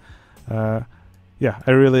Morgan, yeah,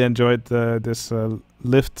 I really enjoyed this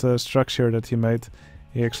lift structure that he made.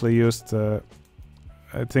 He actually used,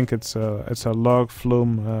 I think it's a log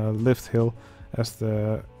flume lift hill as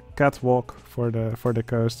the catwalk for the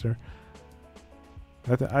coaster.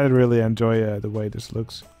 I really enjoy the way this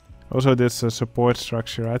looks. Also, this support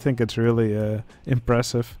structure, I think it's really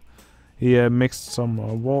impressive. He mixed some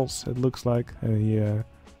walls, it looks like, and he,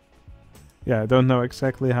 yeah, I don't know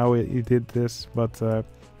exactly how he did this, but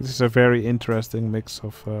this is a very interesting mix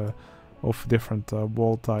of different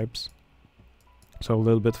wall types. So a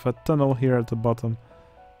little bit of a tunnel here at the bottom,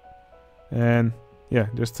 and yeah,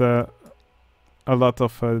 just a lot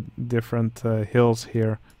of different hills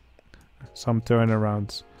here, some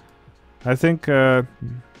turnarounds. I think the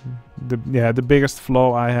biggest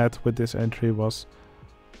flaw I had with this entry was,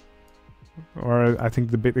 or I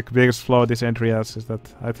think the biggest flaw this entry has, is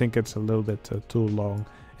that I think it's a little bit too long.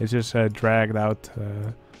 It's just dragged out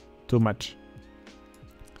too much.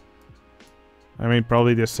 I mean,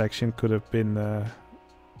 probably this section could have been,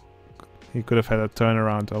 he could have had a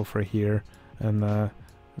turnaround over here, and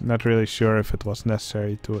not really sure if it was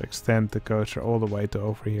necessary to extend the coaster all the way to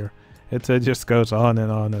over here. It just goes on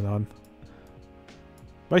and on and on.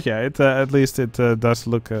 But yeah, at least it does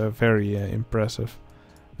look very impressive.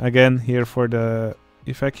 Again, here for the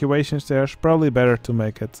evacuation stairs, probably better to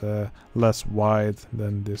make it less wide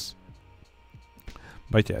than this.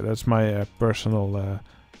 But yeah, that's my personal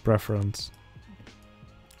preference.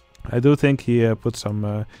 I do think he put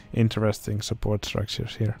some interesting support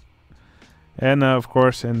structures here. And of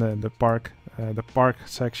course, in the park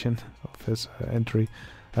section of his entry,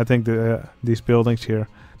 I think these buildings here,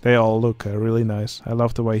 they all look really nice. I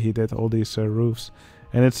love the way he did all these roofs,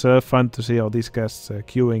 and it's fun to see all these guests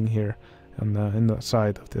queuing here on in the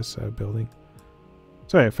side of this building.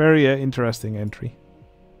 So yeah, very interesting entry.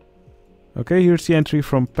 Okay, here's the entry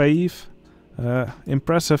from Pave.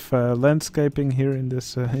 Impressive landscaping here in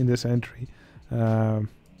this entry. So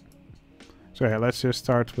yeah, let's just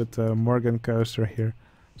start with the Morgan coaster here.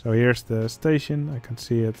 So here's the station. I can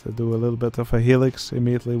see it do a little bit of a helix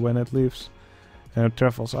immediately when it leaves, and it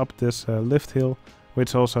travels up this lift hill,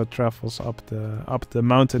 which also travels up the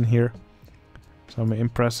mountain here. Some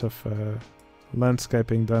impressive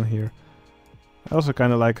landscaping done here. I also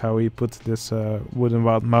kind of like how he put this wooden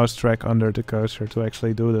wild mouse track under the coaster to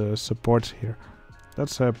actually do the supports here.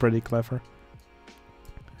 That's pretty clever.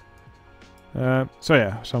 So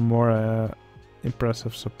yeah, some more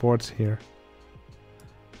impressive supports here.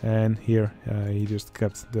 And here he just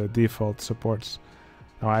kept the default supports.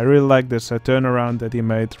 Now I really like this turnaround that he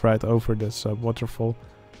made right over this waterfall.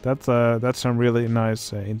 That's some really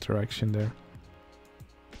nice interaction there.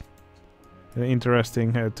 An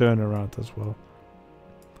interesting turnaround as well.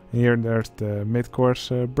 Here there's the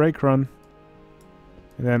mid-course brake run.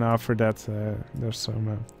 And then after that there's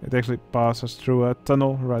some... it actually passes through a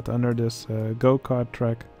tunnel right under this go-kart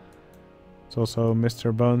track. It's also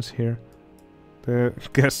Mr. Bones here. The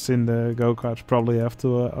guests in the go-karts probably have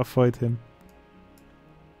to avoid him.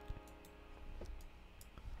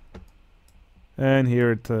 And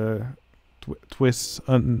here it twists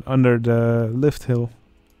under the lift hill.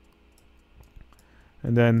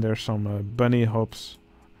 And then there's some bunny hops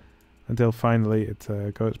until finally it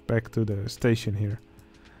goes back to the station here.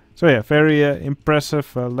 So yeah, very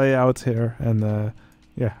impressive layout here, and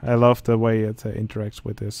yeah, I love the way it interacts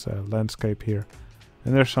with this landscape here.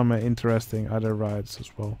 And there's some interesting other rides as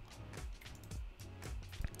well.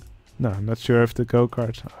 No, I'm not sure if the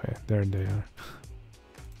go-karts... oh yeah, there they are.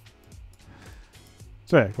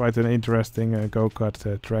 So yeah, quite an interesting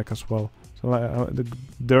go-kart track as well. So the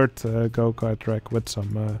dirt go-kart track with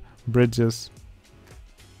some bridges.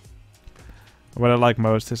 What I like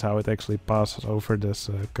most is how it actually passes over this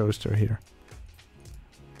coaster here.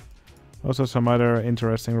 Also some other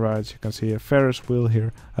interesting rides. You can see a Ferris wheel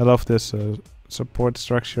here. I love this support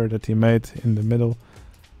structure that he made in the middle.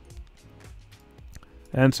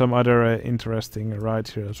 And some other interesting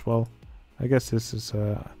rides here as well. I guess this is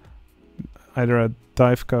either a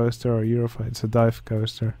dive coaster or Eurofly. It's a dive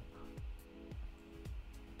coaster.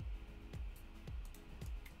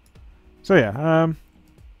 So yeah,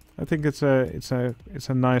 I think it's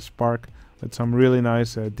a nice park with some really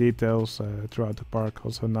nice details throughout the park.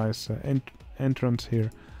 Also nice entrance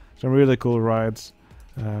here. Some really cool rides.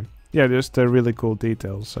 Yeah, just really cool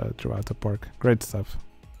details throughout the park. Great stuff.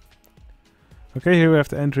 Okay, here we have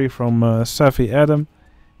the entry from Savvy Adam.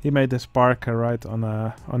 He made this park right on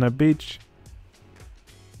a beach.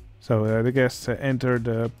 So the guests enter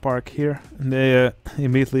the park here, and they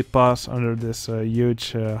immediately pass under this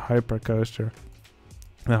huge hypercoaster.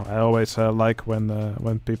 Now, I always like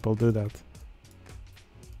when people do that.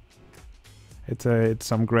 It's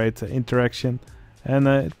some great interaction, and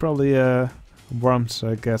it probably warms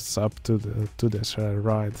guests up to this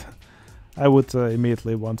ride. I would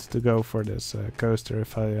immediately want to go for this coaster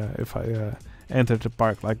if I entered the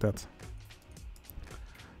park like that.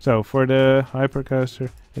 So for the hypercoaster,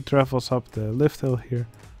 it travels up the lift hill here.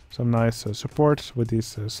 Some nice supports with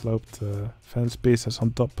these sloped fence pieces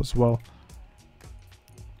on top as well.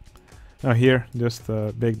 Now here, just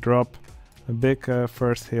a big drop, a big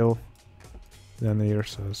first hill. Then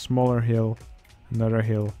here's a smaller hill, another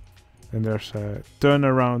hill. Then there's a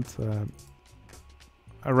turnaround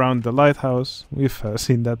around the lighthouse. We've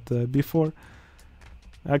seen that before.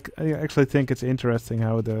 I actually think it's interesting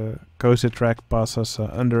how the coaster track passes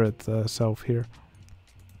under itself here.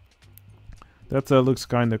 That looks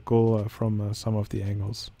kind of cool from some of the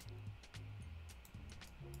angles.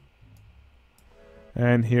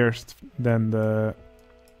 And here's then the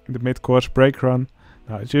mid-course brake run.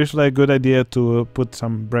 Now it's usually a good idea to put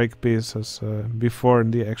some brake pieces before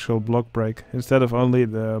the actual block brake instead of only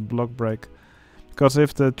the block brake, because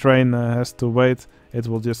if the train has to wait, it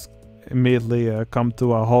will just immediately come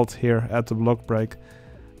to a halt here at the block brake,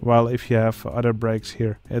 while if you have other brakes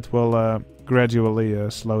here, it will gradually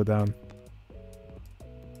slow down.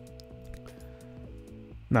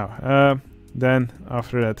 Now, then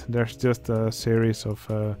after that, there's just a series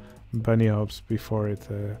of bunny hops before it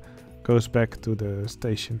goes back to the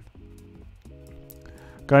station.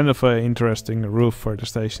 Kind of an interesting roof for the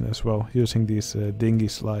station as well, using these dinghy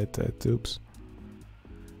slide tubes.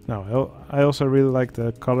 Now, I also really like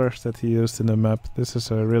the colors that he used in the map. This is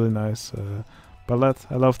a really nice palette.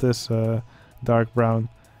 I love this dark brown.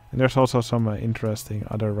 And there's also some interesting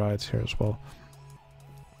other rides here as well.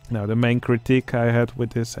 Now, the main critique I had with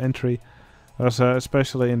this entry was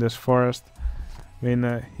especially in this forest. I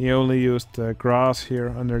mean, he only used grass here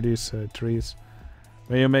under these trees.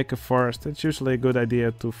 When you make a forest, it's usually a good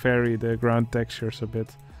idea to vary the ground textures a bit.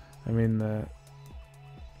 I mean,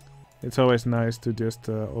 it's always nice to just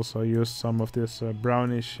also use some of this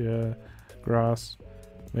brownish grass.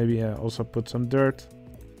 Maybe also put some dirt.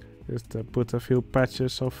 Just put a few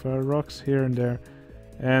patches of rocks here and there,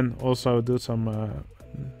 and also do some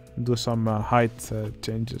height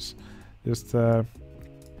changes. Just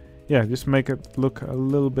yeah, just make it look a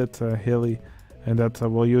little bit hilly, and that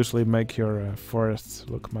will usually make your forests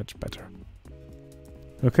look much better.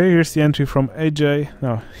 Okay, here's the entry from AJ.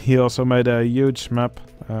 Now, he also made a huge map.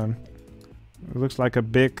 It looks like a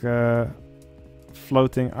big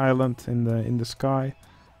floating island in the sky.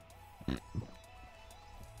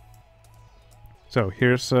 So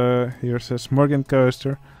here's this Morgan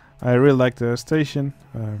coaster. I really like the station.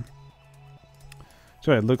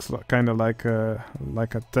 So it looks kind of like a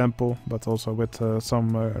temple, but also with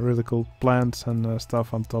some really cool plants and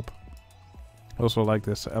stuff on top. Also like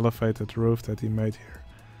this elevated roof that he made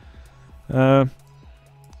here.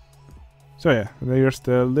 So yeah, here's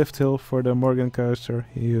the lift hill for the Morgan coaster.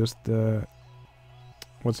 He used the,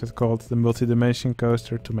 what's it called, the multi-dimension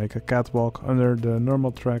coaster to make a catwalk under the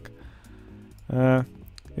normal track. Yeah,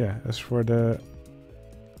 as for the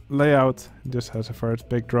layout, it just has a first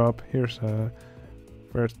big drop. Here's the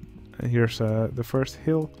first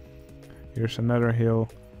hill. Here's another hill,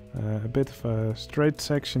 a bit of a straight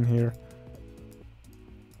section here,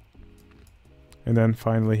 and then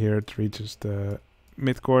finally here it reaches the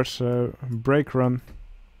mid-course brake run.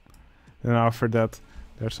 And after that,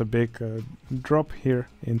 there's a big drop here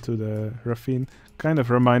into the ravine. Kind of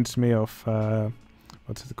reminds me of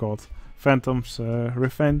what's it called? Phantom's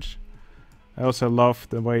Revenge. I also love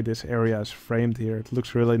the way this area is framed here. It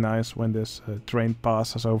looks really nice when this train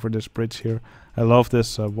passes over this bridge here. I love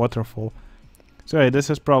this waterfall. So yeah, this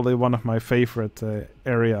is probably one of my favorite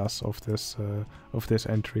areas of this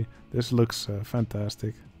entry. This looks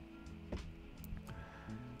fantastic.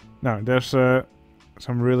 Now there's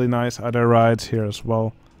some really nice other rides here as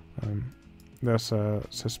well. There's a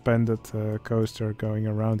suspended coaster going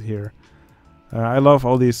around here. I love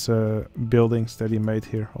all these buildings that he made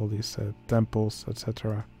here, all these temples,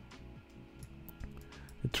 etc.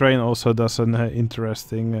 The train also does an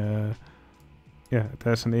interesting, yeah, it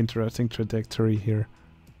has an interesting trajectory here.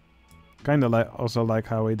 Kind of also like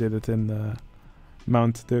how we did it in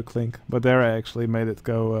Mount Ducklink, but there I actually made it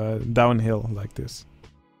go downhill like this.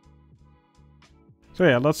 So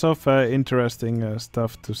yeah, lots of interesting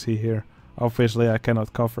stuff to see here. Obviously I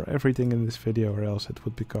cannot cover everything in this video or else it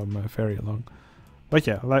would become very long. But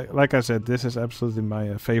yeah, like I said, this is absolutely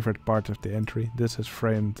my favorite part of the entry. This is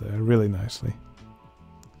framed really nicely.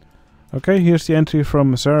 Okay, here's the entry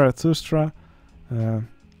from Zarathustra.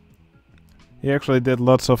 He actually did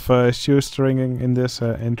lots of shoestringing in this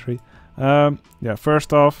entry. Yeah,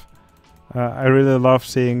 first off, I really love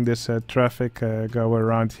seeing this traffic go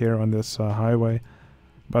around here on this highway.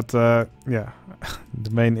 But yeah, the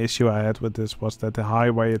main issue I had with this was that the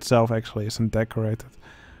highway itself actually isn't decorated.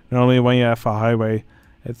 Normally when you have a highway,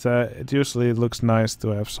 it usually looks nice to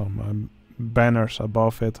have some banners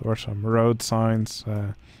above it or some road signs.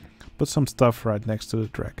 Put some stuff right next to the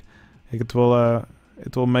track. It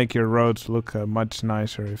will make your roads look much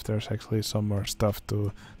nicer if there's actually some more stuff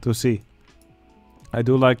to see. I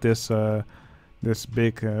do like this this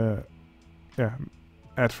big yeah,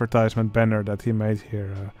 advertisement banner that he made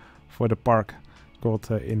here for the park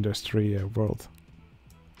called Industry World.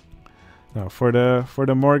 Now for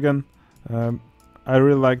the Morgan, I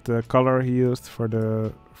really like the color he used for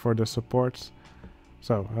the supports.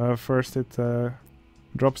 So first it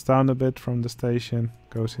drops down a bit from the station,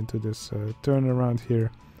 goes into this turnaround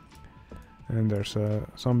here, and there's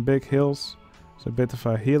some big hills. It's a bit of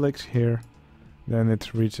a helix here. Then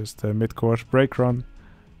it reaches the mid-course brake run.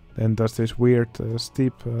 Then does this weird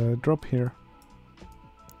steep drop here.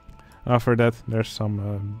 After that there's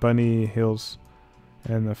some bunny hills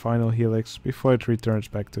and a final helix before it returns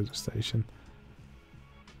back to the station.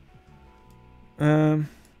 So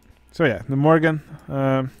yeah, the Morgan,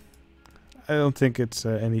 I don't think it's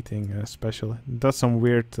anything special. It does some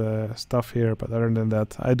weird stuff here, but other than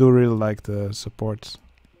that, I do really like the supports.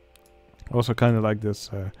 Also kind of like this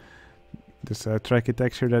this tracky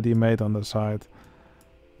texture that he made on the side.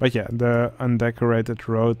 But yeah, the undecorated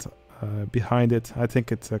road behind it, I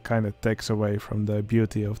think it kind of takes away from the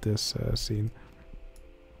beauty of this scene.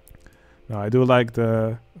 Now I do like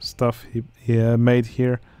the stuff he made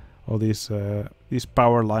here, all these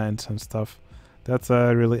power lines and stuff. That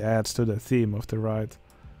really adds to the theme of the ride.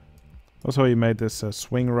 Also he made this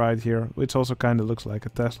swing ride here, which also kind of looks like a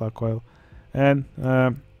Tesla coil. And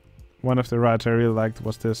one of the rides I really liked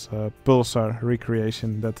was this pulsar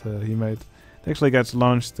recreation that he made. It actually gets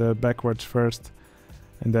launched backwards first,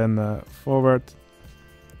 and then forward,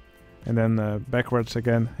 and then backwards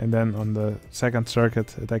again, and then on the second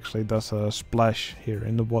circuit it actually does a splash here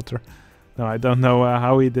in the water. Now I don't know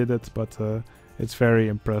how he did it, but it's very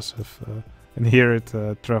impressive. And here it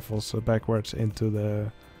travels backwards into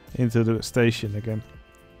the station again.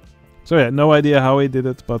 So yeah, no idea how he did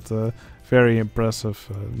it, but very impressive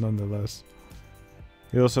nonetheless.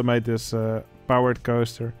 He also made this powered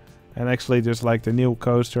coaster, and actually just like the new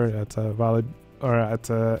coaster at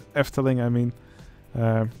Efteling, I mean,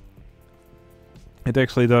 it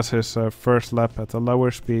actually does his first lap at a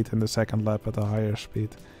lower speed and the second lap at a higher speed.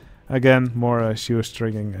 Again, more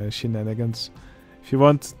shoestringing shenanigans. If you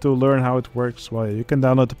want to learn how it works, well, you can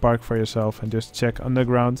download the park for yourself and just check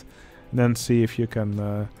underground, and then see if you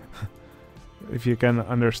can if you can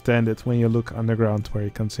understand it when you look underground, where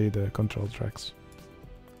you can see the control tracks.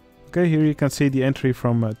 Okay, here you can see the entry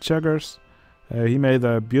from Chuggers. He made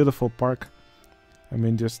a beautiful park. I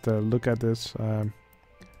mean, just look at this.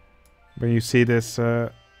 When you see this,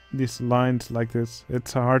 these lines like this,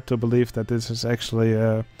 it's hard to believe that this is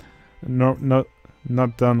actually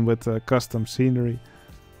not done with custom scenery.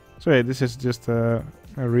 So yeah, this is just a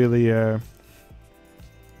really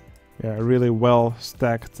really well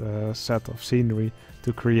stacked set of scenery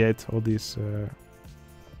to create all these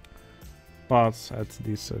paths at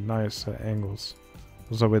these nice angles.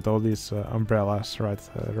 Also with all these umbrellas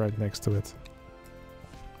right next to it.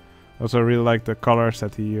 Also really like the colors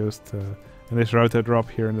that he used and this rotor drop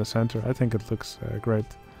here in the center. I think it looks great.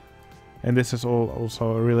 And this is all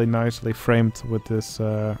also really nicely framed with this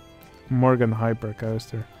Morgan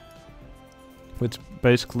Hypercoaster, which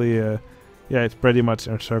basically, yeah, it pretty much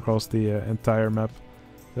encircles the entire map.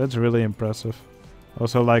 That's really impressive.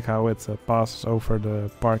 Also like how it passes over the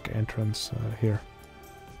park entrance here.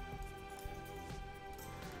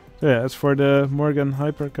 So yeah, as for the Morgan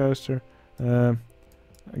Hypercoaster,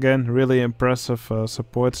 again, really impressive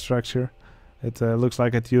support structure. It looks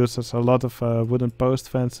like it uses a lot of wooden post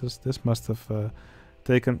fences. This must have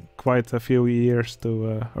taken quite a few years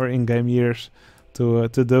to, or in-game years, to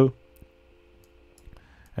do.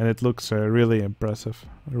 And it looks really impressive.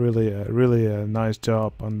 Really a nice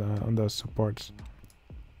job on those supports.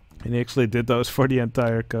 And he actually did those for the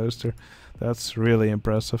entire coaster. That's really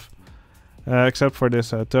impressive. Except for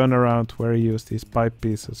this turnaround where he used these pipe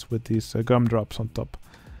pieces with these gumdrops on top.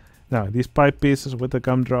 Now, these pipe pieces with the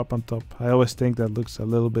gumdrop on top, I always think that looks a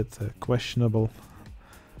little bit questionable.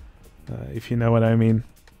 If you know what I mean.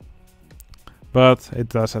 But it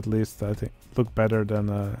does at least, I think, look better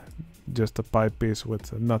than just a pipe piece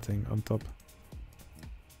with nothing on top.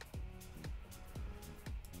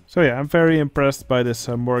 So yeah, I'm very impressed by this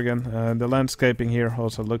Morgan. The landscaping here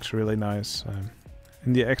also looks really nice.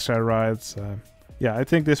 And the extra rides, yeah, I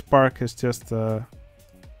think this park is just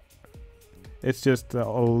it's just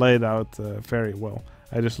all laid out very well.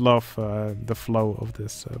 I just love the flow of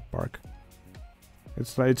this park.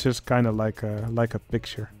 It's just kind of like a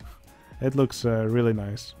picture. It looks really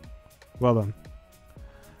nice. Well done.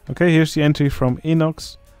 Okay, here's the entry from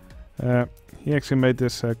Inox. He actually made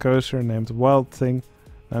this coaster named Wild Thing.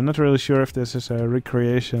 I'm not really sure if this is a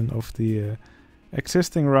recreation of the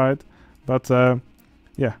existing ride, but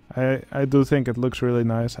yeah, I do think it looks really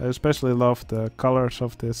nice. I especially love the colors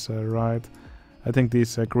of this ride. I think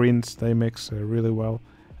these greens, they mix really well.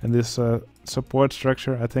 And this support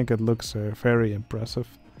structure, I think it looks very impressive.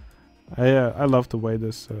 I love the way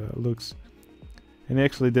this looks. And he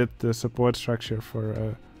actually did the support structure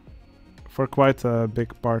for quite a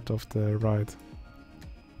big part of the ride.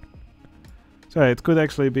 So it could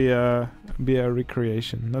actually be a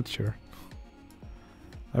recreation, not sure.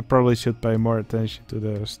 I probably should pay more attention to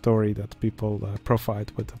the story that people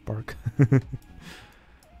provide with the park.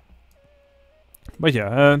 But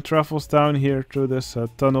yeah, travels down here through this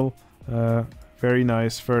tunnel. Very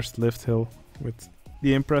nice first lift hill with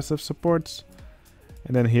the impressive supports.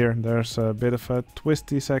 And then here there's a bit of a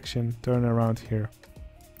twisty section, turn around here.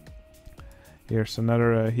 Here's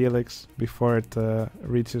another helix before it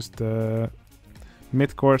reaches the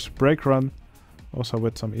mid-course brake run. Also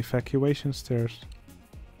with some evacuation stairs.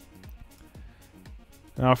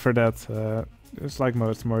 And after that, it's like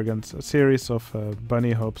most Morgans, a series of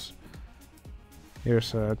bunny hops.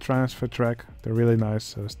 Here's a transfer track, the really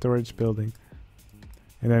nice storage building.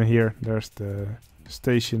 And then here, there's the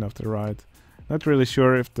station of the ride. Not really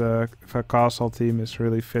sure if a castle theme is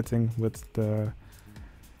really fitting with the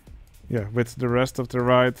rest of the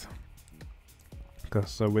ride.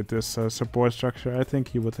 Because with this support structure, I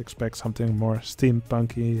think you would expect something more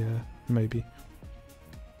steampunky, maybe.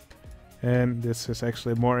 And this is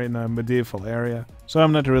actually more in a medieval area, so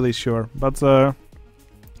I'm not really sure. But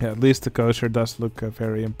yeah, at least the coaster does look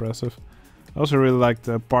very impressive. I also really like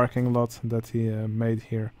the parking lot that he made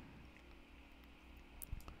here.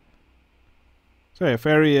 So yeah,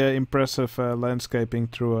 very impressive landscaping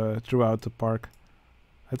throughout the park.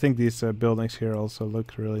 I think these buildings here also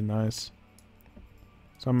look really nice.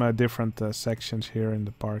 Some different sections here in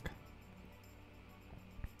the park.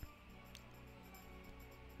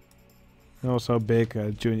 And also a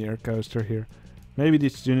big junior coaster here. Maybe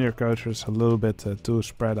this junior coaster is a little bit too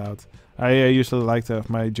spread out. I usually like to have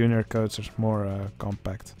my junior coasters more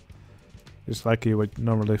compact. Just like you would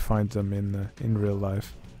normally find them in real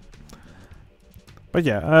life. But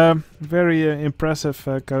yeah, very impressive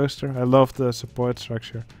coaster. I love the support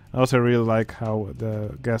structure. I also really like how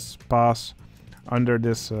the guests pass under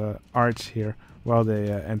this arch here while they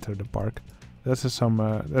enter the park. This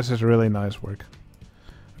is really nice work.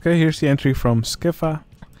 Okay, here's the entry from Skiffa.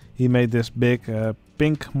 He made this big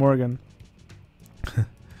pink Morgan.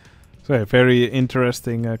 So a very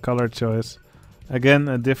interesting color choice. Again,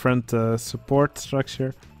 a different support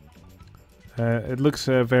structure. It looks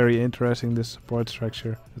very interesting, this support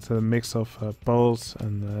structure. It's a mix of poles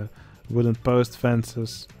and wooden post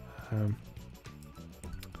fences.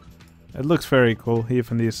 It looks very cool,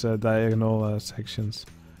 even these diagonal sections.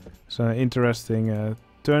 So an interesting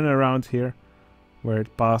turnaround here, where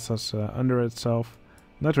it passes under itself.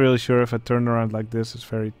 Not really sure if a turnaround like this is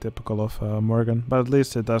very typical of Morgan, but at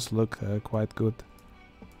least it does look quite good.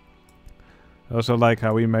 I also like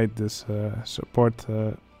how we made this support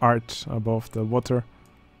arch above the water.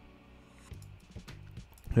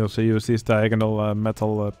 You also use these diagonal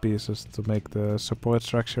metal pieces to make the support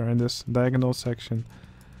structure in this diagonal section.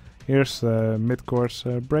 Here's the mid-course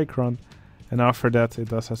brake run. And after that it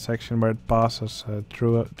does a section where it passes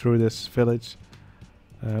through this village.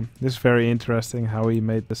 This is very interesting how he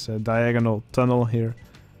made this diagonal tunnel here.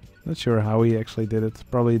 Not sure how he actually did it.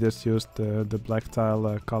 Probably just used the black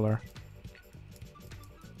tile color.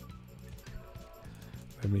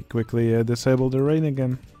 Let me quickly disable the rain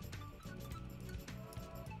again.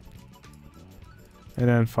 And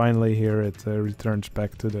then finally here it returns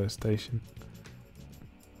back to the station.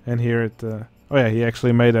 And here it... oh yeah, he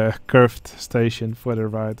actually made a curved station for the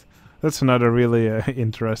ride. That's another really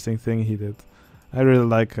interesting thing he did. I really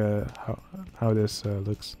like how this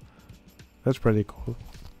looks. That's pretty cool.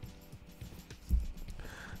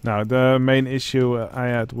 Now the main issue I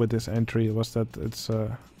had with this entry was that it's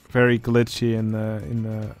very glitchy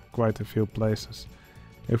in quite a few places.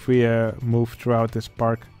 If we move throughout this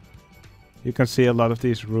park, you can see a lot of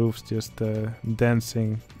these roofs just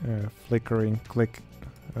dancing, flickering, click.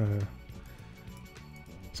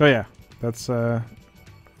 So yeah, that's I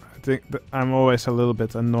think I'm always a little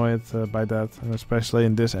bit annoyed by that, and especially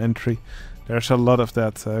in this entry there's a lot of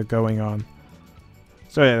that going on.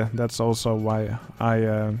 So yeah, that's also why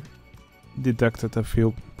I deducted a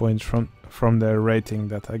few points from the rating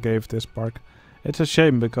that I gave this park. It's a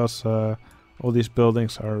shame because all these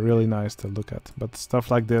buildings are really nice to look at, but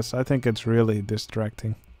stuff like this, I think it's really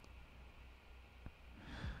distracting.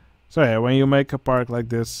 So yeah, when you make a park like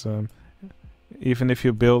this, even if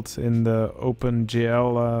you build in the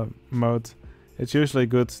OpenGL mode, it's usually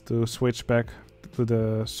good to switch back to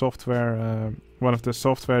the software, one of the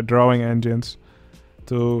software drawing engines,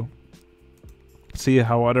 to see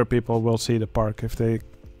how other people will see the park if they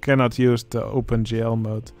cannot use the OpenGL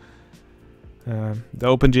mode. The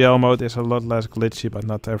OpenGL mode is a lot less glitchy, but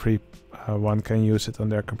not every one can use it on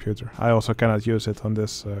their computer. I also cannot use it on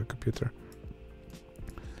this computer.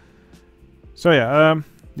 So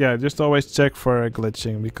yeah, just always check for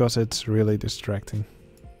glitching because it's really distracting.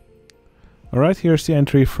 Alright, here's the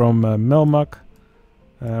entry from Melmac.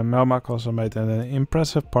 Melmac also made an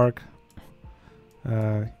impressive park.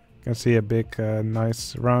 You can see a big,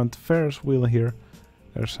 nice round Ferris wheel here.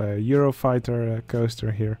 There's a Eurofighter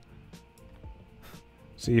coaster here.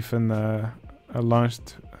 There's even a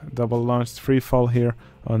double launched free fall here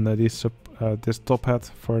on this top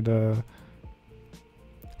hat for the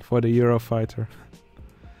Eurofighter.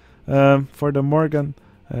 For the Morgan,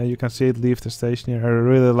 you can see it leave the station here. I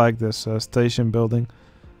really like this station building.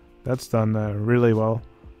 That's done really well.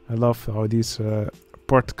 I love how these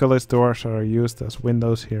portcullis doors are used as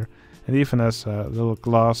windows here, and even as a little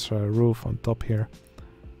glass roof on top here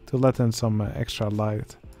to let in some extra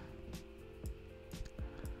light.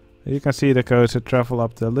 You can see the coaster travel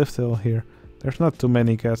up the lift hill here. There's not too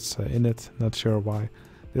many guests in it, not sure why.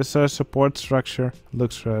 This support structure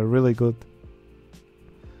looks really good.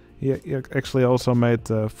 He actually also made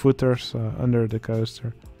footers under the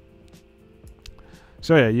coaster.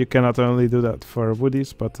 So yeah, you can not only do that for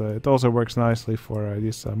Woodies, but it also works nicely for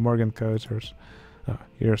these Morgan coasters.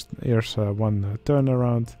 Here's one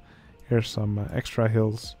turnaround. Here's some extra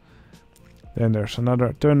hills. Then there's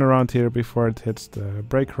another turnaround here before it hits the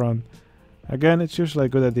brake run. Again, it's usually a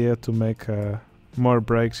good idea to make more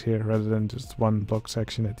breaks here rather than just one block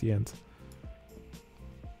section at the end.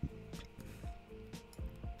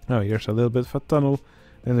 Now here's a little bit of a tunnel,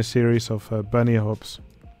 then a series of bunny hops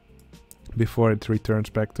before it returns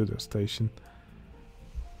back to the station.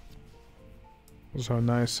 Also a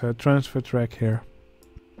nice transfer track here.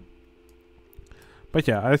 But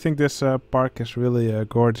yeah, I think this park is really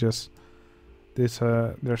gorgeous.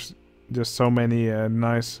 There's just so many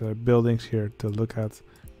nice buildings here to look at.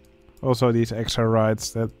 Also these extra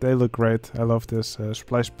rides, they look great. I love this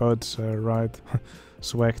splash boats ride.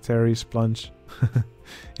 Swag Terry Splunge.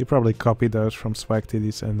 You probably copied those from Swag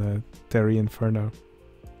Titties and Terry Inferno.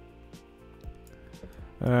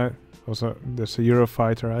 Also there's a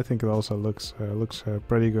Eurofighter. I think it also looks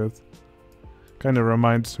pretty good. Kind of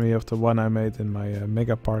reminds me of the one I made in my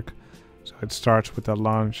Mega Park. So it starts with a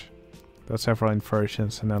launch, does several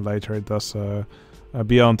inversions, and then later it does a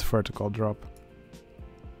beyond vertical drop.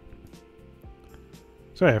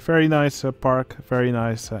 So yeah, very nice park, very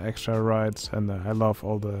nice extra rides, and I love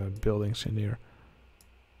all the buildings in here.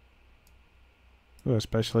 Ooh,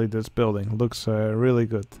 especially this building, looks really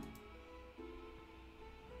good.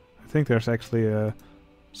 I think there's actually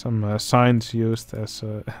some signs used as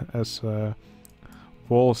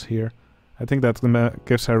walls here. I think that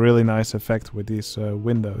gives a really nice effect with these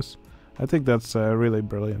windows. I think that's really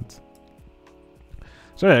brilliant.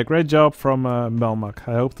 So yeah, great job from Melmac.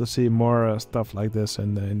 I hope to see more stuff like this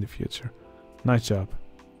in the future. Nice job.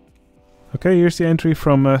 Okay, here's the entry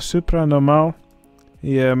from Supra Normal.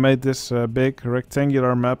 He made this big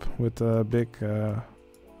rectangular map with a big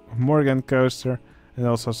Morgan coaster and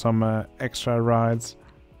also some extra rides.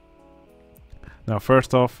 Now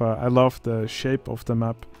first off, I love the shape of the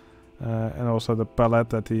map and also the palette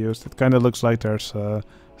that he used. It kind of looks like there's a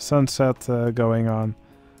sunset going on.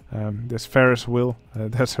 This Ferris wheel,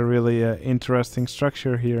 that's a really interesting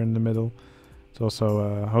structure here in the middle. It's also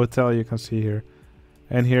a hotel you can see here.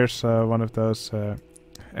 And here's one of those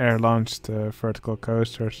air-launched vertical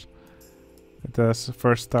coasters. It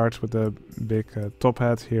first starts with a big top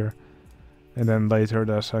hat here. And then later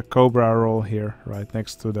there's a Cobra roll here, right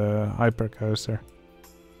next to the Hypercoaster.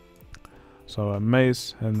 So a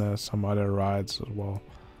maze and some other rides as well.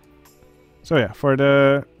 So yeah, for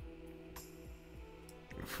the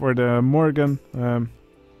Morgan,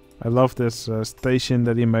 I love this station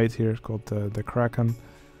that he made here. It's called the Kraken.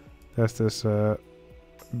 There's this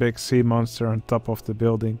big sea monster on top of the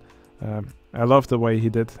building. I love the way he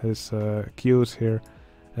did his queues here,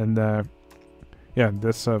 and yeah,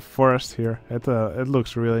 this forest here, it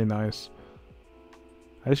looks really nice.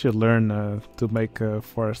 I should learn to make a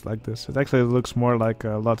forest like this. It actually looks more like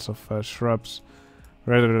lots of shrubs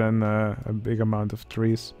rather than a big amount of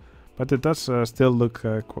trees. But it does still look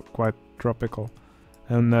quite tropical.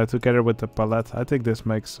 And together with the palette, I think this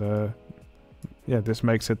makes it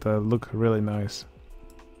look really nice.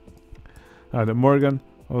 The Morgan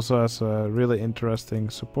also has a really interesting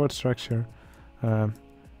support structure.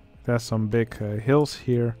 It has some big hills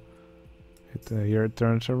here. Here it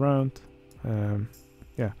turns around.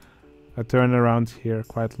 Yeah, I turn around here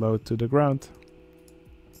quite low to the ground.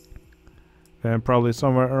 Then probably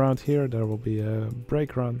somewhere around here there will be a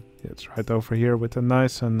brake run. It's right over here with a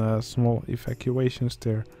nice and small evacuation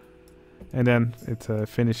stair. And then it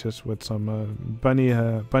finishes with some bunny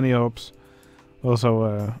hops.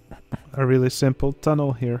 Also a really simple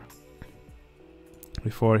tunnel here.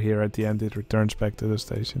 Before here at the end it returns back to the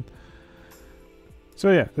station.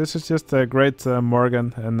 So yeah, this is just a great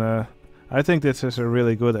Morgan, and I think this is a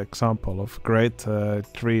really good example of great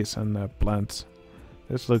trees and plants.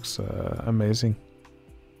 This looks amazing.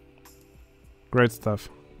 Great stuff.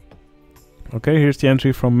 Okay, here's the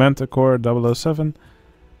entry from Manticore 007.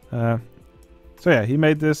 So yeah, he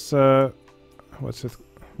made this, what's it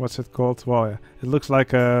called? Well, yeah, it looks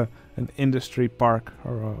like an industry park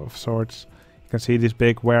or of sorts. You can see these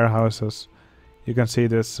big warehouses. You can see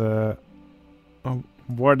this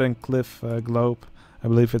Wardenclyffe globe. I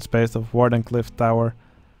believe it's based off Wardenclyffe Tower.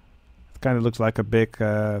 It kind of looks like a big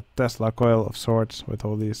Tesla coil of sorts with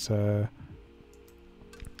all these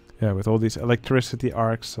electricity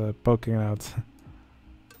arcs poking out.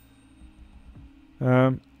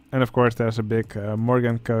 And of course there's a big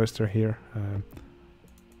Morgan coaster here.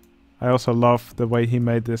 I also love the way he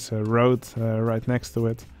made this road right next to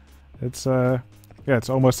it. It's it's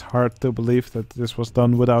almost hard to believe that this was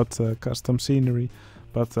done without custom scenery,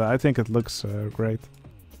 but I think it looks great.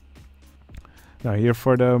 Now here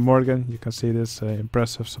for the Morgan, you can see this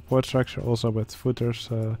impressive support structure, also with footers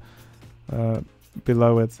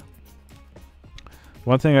below it.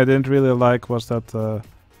 One thing I didn't really like was that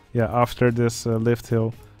after this lift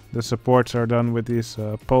hill, the supports are done with these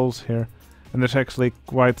poles here, and there's actually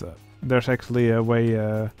way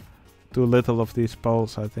too little of these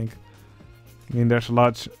poles, I think. I mean, there's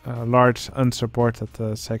large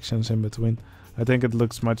unsupported sections in between. I think it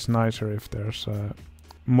looks much nicer if there's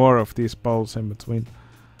more of these poles in between.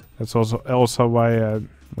 That's also why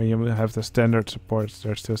when you have the standard supports,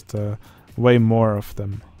 there's just way more of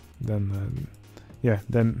them than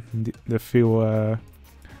the few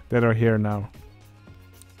that are here now.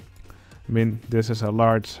 I mean, this is a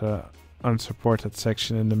large unsupported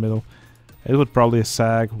section in the middle. It would probably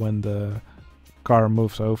sag when the car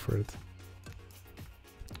moves over it.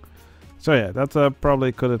 So yeah, that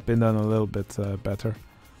probably could have been done a little bit better.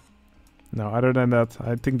 Now, other than that,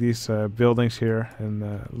 I think these buildings here and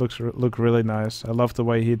look really nice. I love the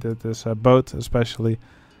way he did this boat, especially.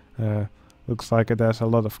 Looks like it has a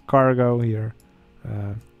lot of cargo here.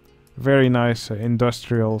 Very nice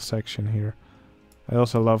industrial section here. I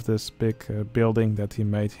also love this big building that he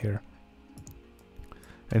made here.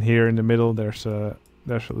 And here in the middle, there's a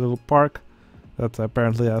little park that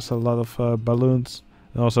apparently has a lot of balloons.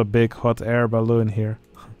 And also a big hot air balloon here.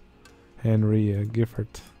 Henry Gifford.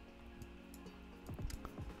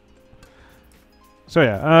 So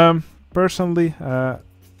yeah, personally, I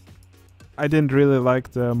didn't really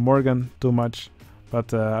like the Morgan too much,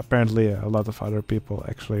 but apparently a lot of other people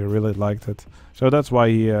actually really liked it. So that's why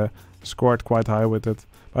he scored quite high with it.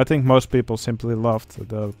 But I think most people simply loved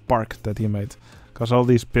the park that he made, because all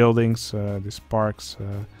these buildings, these parks,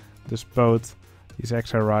 this boat, these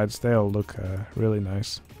extra rides, they all look really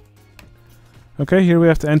nice. Okay, here we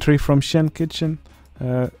have the entry from Shen Kitchen.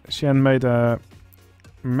 Shen made a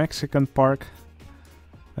Mexican park.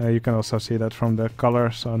 You can also see that from the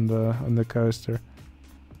colors on the coaster.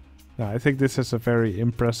 Now, I think this is a very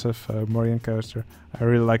impressive Morgan coaster. I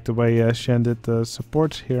really like the way Shen did the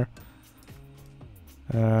supports here.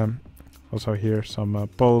 Also here some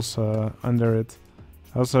poles under it.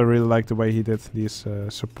 I also really like the way he did these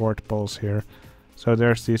support poles here. So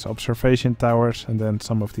there's these observation towers and then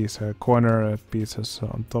some of these corner pieces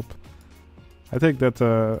on top. I think that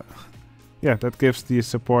yeah, that gives these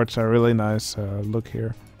supports a really nice look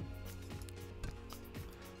here.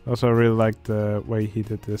 Also really like the way he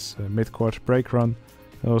did this mid-course brake run.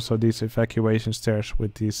 And also these evacuation stairs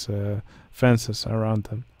with these fences around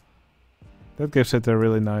them. That gives it a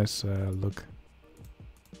really nice look.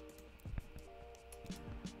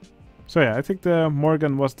 So yeah, I think the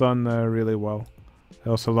Morgan was done really well. I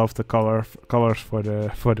also love the colors for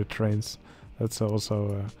the trains. That's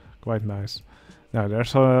also quite nice. Now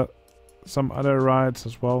there's some other rides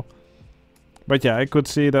as well. But yeah, I could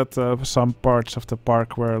see that some parts of the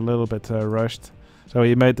park were a little bit rushed. So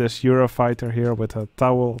he made this Eurofighter here with a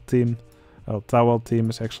towel team. Well, towel team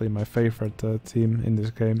is actually my favorite team in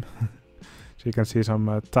this game. So you can see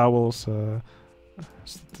some towels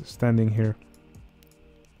standing here.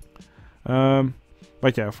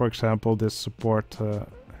 But yeah, for example, this support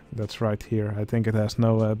that's right here. I think it has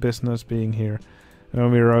no business being here. And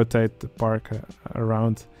when we rotate the park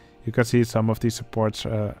around, you can see some of these supports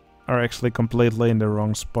are actually completely in the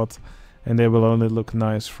wrong spot, and they will only look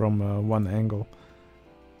nice from one angle.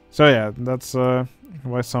 So yeah, that's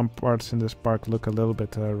why some parts in this park look a little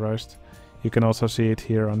bit rushed. You can also see it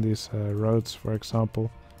here on these roads, for example.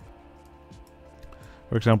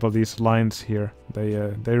 For example, these lines here, they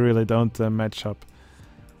really don't match up.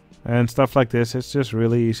 And stuff like this, it's just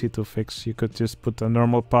really easy to fix. You could just put a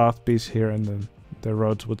normal path piece here, and then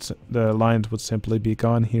the lines would simply be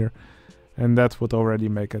gone here. And that would already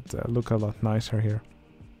make it look a lot nicer here.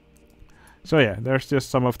 So yeah, there's just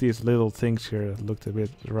some of these little things here that looked a bit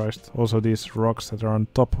rushed. Also these rocks that are on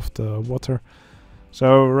top of the water.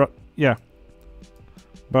 So yeah.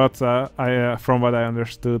 But from what I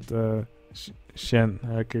understood, Shen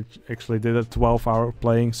actually did a 12-hour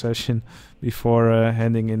playing session before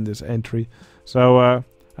handing in this entry. So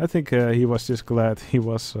I think he was just glad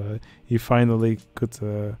he finally could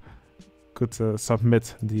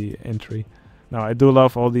submit the entry. Now I do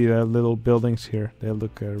love all the little buildings here. They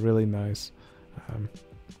look really nice.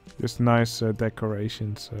 Just nice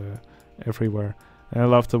decorations everywhere. And I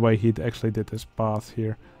love the way he actually did this path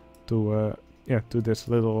here to this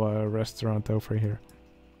little restaurant over here.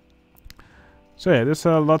 So yeah, there's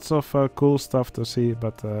lots of cool stuff to see,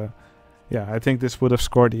 but yeah, I think this would have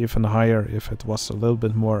scored even higher if it was a little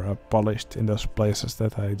bit more polished in those places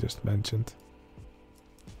that I just mentioned.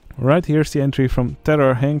 Alright, here's the entry from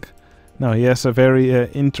Terror Hank. Now he has a very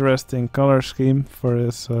interesting color scheme for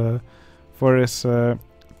his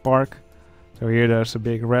park. So here there's a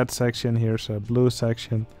big red section, here's a blue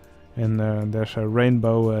section, and there's a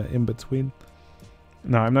rainbow in between.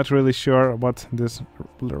 Now I'm not really sure what this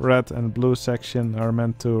red and blue section are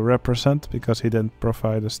meant to represent, because he didn't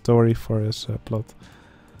provide a story for his plot.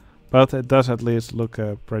 But it does at least look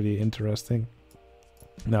pretty interesting.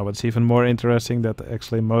 Now it's even more interesting that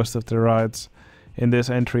actually most of the rides in this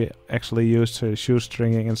entry actually used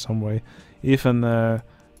shoestringing in some way. Even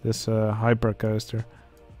this Hypercoaster.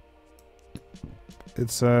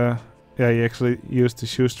 It's yeah, he actually used the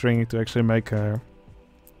shoestringing to actually make a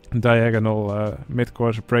diagonal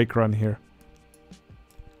mid-course brake run here.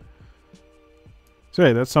 So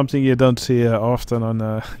yeah, that's something you don't see often on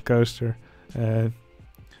a coaster.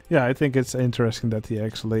 Yeah, I think it's interesting that he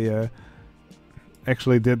actually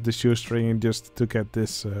did the shoestringing just to get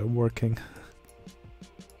this working.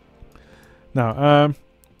 Now,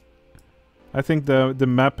 I think the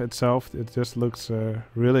map itself, it just looks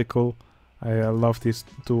really cool. I love these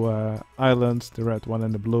two islands, the red one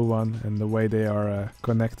and the blue one, and the way they are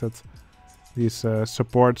connected. These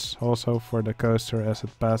supports also for the coaster as it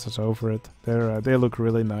passes over it, they look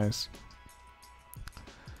really nice.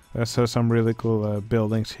 There's some really cool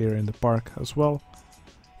buildings here in the park as well.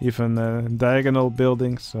 Even diagonal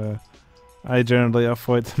buildings. I generally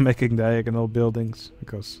avoid making diagonal buildings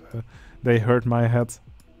because they hurt my head.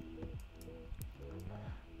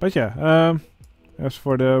 But yeah, as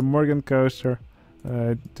for the Morgan coaster,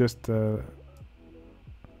 yeah,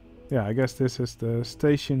 I guess this is the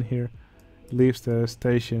station here. Leaves the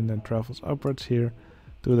station and travels upwards here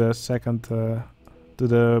to the second, to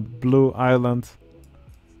the blue island.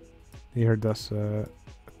 Here does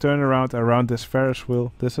turnaround around this Ferris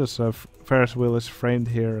wheel. This is Ferris wheel is framed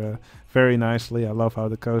here very nicely. I love how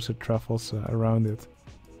the coaster travels around it.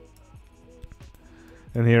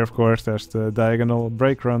 And here, of course, there's the diagonal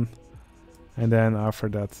brake run. And then after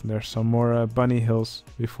that, there's some more bunny hills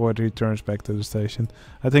before it returns back to the station.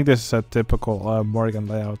 I think this is a typical Morgan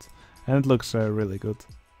layout, and it looks really good.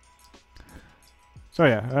 So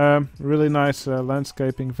yeah, really nice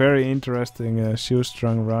landscaping, very interesting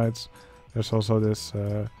shoestrung rides. There's also this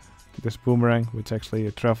this boomerang, which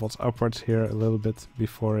actually travels upwards here a little bit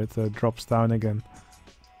before it drops down again.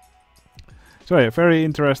 So yeah, very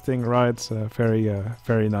interesting rides,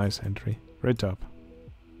 very nice entry. Great job.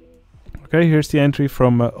 Okay, here's the entry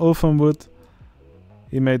from Ulvenwood.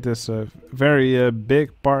 He made this very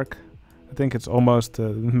big park. I think it's almost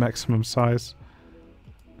the maximum size.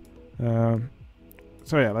 So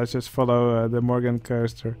yeah, let's just follow the Morgan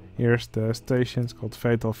coaster. Here's the station, it's called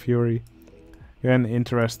Fatal Fury. Again,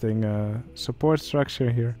 interesting support structure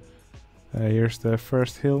here. Here's the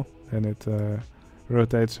first hill, and it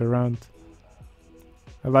rotates around.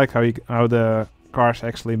 I like how the cars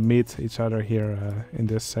actually meet each other here in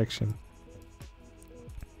this section.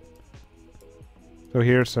 So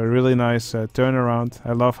here's a really nice turnaround.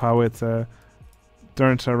 I love how it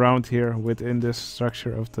turns around here within this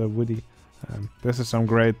structure of the Woody. This is some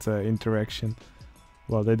great interaction.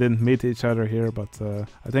 Well, they didn't meet each other here, but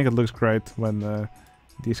I think it looks great when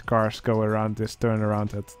these cars go around this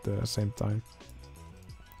turnaround at the same time.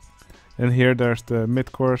 And here there's the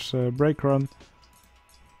mid-course brake run.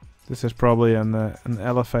 This is probably an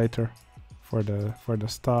elevator for the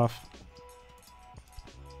staff.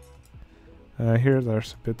 Here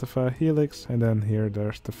there's a bit of a helix, and then here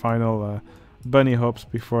there's the final bunny hops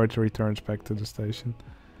before it returns back to the station.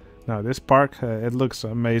 Now this park, it looks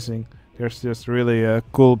amazing. There's just really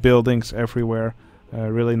cool buildings everywhere,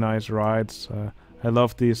 really nice rides. I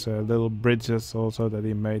love these little bridges also that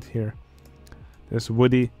he made here. This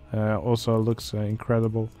Woody also looks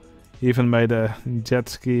incredible. He even made a jet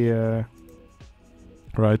ski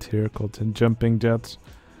right here called Jumping Jets.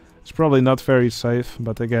 It's probably not very safe,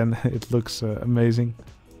 but again, it looks amazing.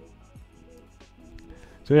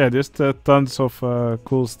 So yeah, just tons of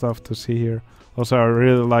cool stuff to see here. Also, I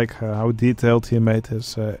really like how detailed he made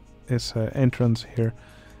his entrance here.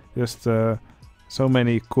 Just so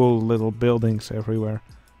many cool little buildings everywhere.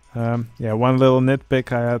 Yeah, one little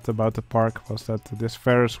nitpick I had about the park was that this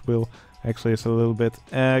Ferris wheel actually is a little bit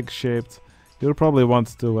egg-shaped. You'll probably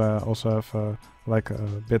want to also have like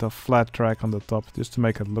a bit of flat track on the top, just to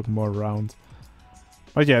make it look more round.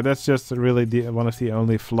 But yeah, that's just really one of the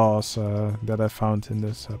only flaws that I found in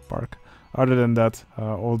this park. Other than that,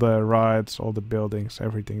 all the rides, all the buildings,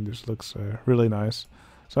 everything just looks really nice.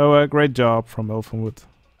 So great job from Ulvenwood.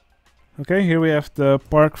 Okay, here we have the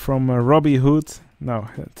park from Robbie Hood. Now,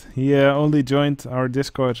 he only joined our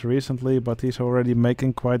Discord recently, but he's already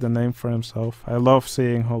making quite a name for himself. I love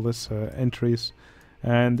seeing all his entries,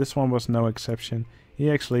 and this one was no exception.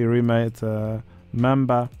 He actually remade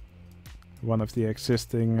Mamba, one of the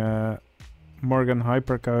existing Morgan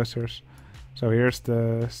Hypercoasters. So here's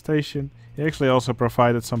the station. He actually also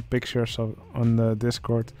provided some pictures on the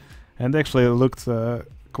Discord, and actually it looked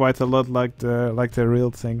quite a lot like the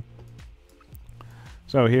real thing.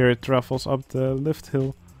 So here it travels up the lift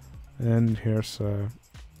hill, and here's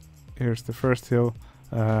the first hill,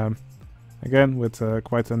 again with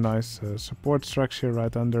quite a nice support structure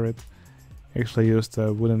right under it. Actually used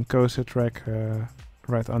a wooden coaster track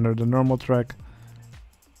right under the normal track,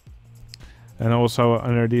 and also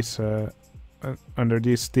under these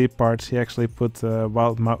steep parts he actually put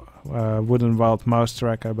wooden wild mouse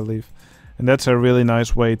track, I believe, and that's a really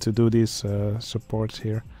nice way to do these supports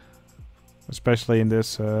here. Especially in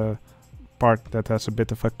this part that has a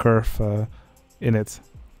bit of a curve in it.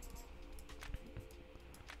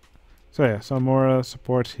 So yeah, some more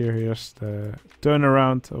support here. Here's the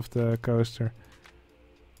turnaround of the coaster.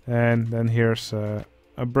 And then here's a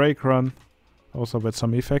brake run, also with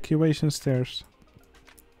some evacuation stairs.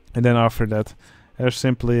 And then after that, there's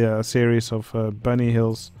simply a series of bunny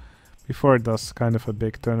hills before it does kind of a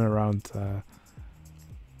big turnaround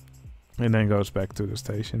and then goes back to the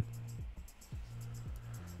station.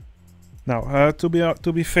 Now, to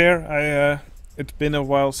be fair, it's been a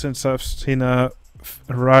while since I've seen a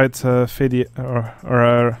ride video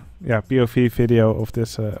or POV video of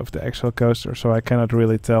this of the actual coaster, so I cannot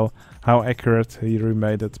really tell how accurate he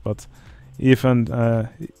remade it. But even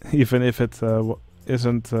if it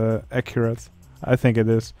isn't accurate, I think it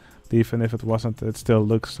is. Even if it wasn't, it still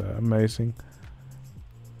looks amazing.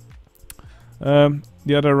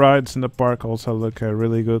 The other rides in the park also look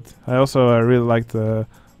really good. I also really like the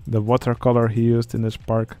the watercolor he used in this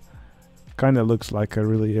park kind of looks like a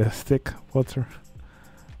really thick water.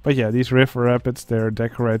 But yeah, these river rapids, they're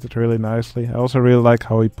decorated really nicely. I also really like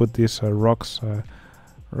how he put these rocks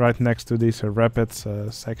right next to these rapids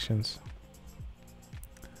sections.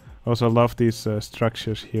 Also love these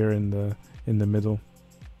structures here in the middle.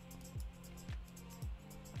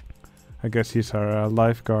 I guess these are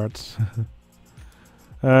lifeguards.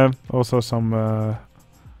 Also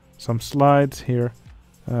some slides here.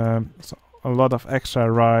 So a lot of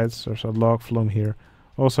extra rides. There's a log flume here.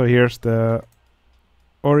 Also here's the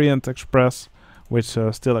Orient Express, which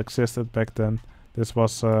still existed back then. This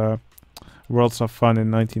was Worlds of Fun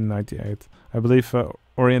in 1998. I believe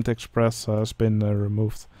Orient Express has been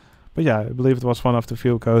removed. But yeah, I believe it was one of the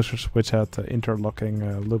few coasters which had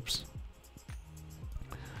interlocking loops.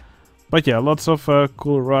 But yeah, lots of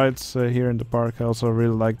cool rides here in the park. I also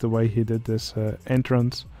really like the way he did this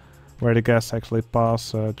entrance, where the guests actually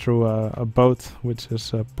pass through a boat which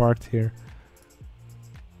is parked here.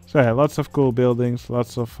 So yeah, lots of cool buildings,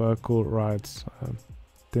 lots of cool rides.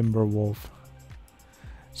 Timberwolf.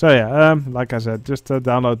 So yeah, like I said, just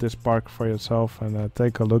download this park for yourself and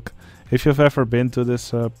take a look. If you've ever been to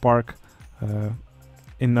this park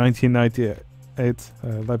in 1998,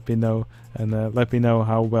 let me know, and let me know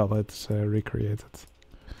how well it's recreated.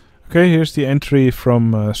 Okay, here's the entry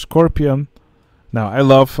from Scorpion. Now, I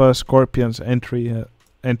love Scorpion's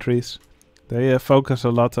entries. They focus a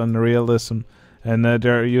lot on realism, and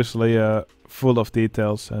they're usually full of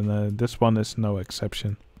details, and this one is no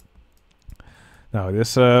exception. Now,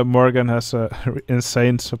 this Morgan has a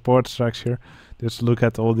insane support structure. Just look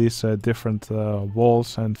at all these different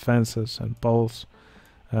walls and fences and poles.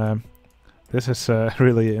 This is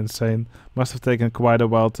really insane. Must have taken quite a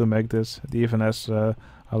while to make this. It even has a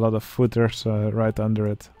lot of footers right under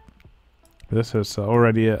it. This is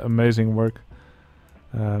already amazing work.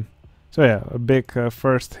 So yeah, a big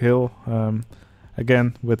first hill.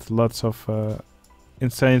 Again, with lots of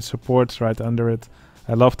insane supports right under it.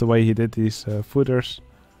 I love the way he did these footers.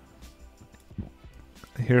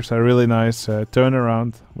 Here's a really nice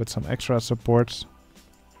turnaround with some extra supports.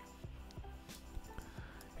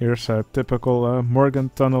 Here's a typical Morgan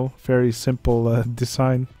tunnel, very simple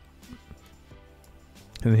design.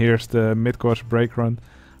 And here's the mid-course brake run.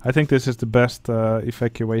 I think this is the best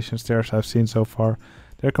evacuation stairs I've seen so far.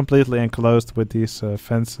 They're completely enclosed with these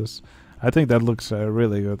fences. I think that looks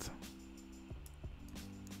really good.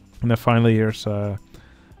 And then finally here's a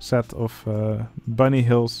set of bunny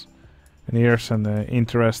hills. And here's an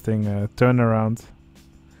interesting turnaround.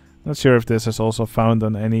 Not sure if this is also found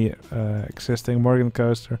on any existing Morgan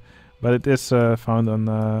coaster, but it is found on,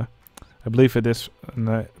 I believe it is,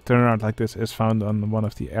 a turnaround like this is found on one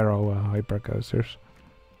of the Arrow hypercoasters.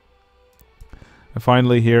 And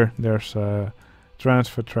finally here, there's a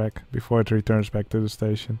transfer track before it returns back to the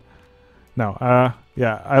station. Now,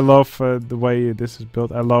 yeah, I love the way this is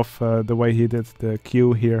built. I love the way he did the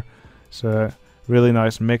queue here. It's a really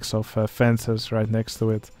nice mix of fences right next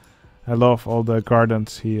to it. I love all the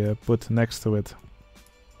gardens he put next to it.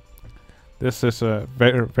 This is a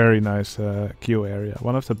very, very nice queue area.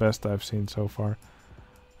 One of the best I've seen so far.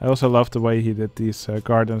 I also love the way he did these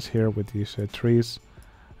gardens here with these trees.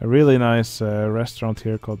 A really nice restaurant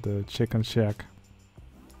here called the Chicken Shack.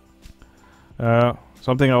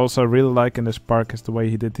 Something I also really like in this park is the way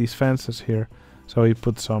he did these fences here. So he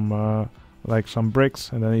put some like some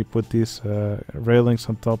bricks, and then he put these railings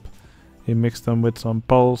on top. He mixed them with some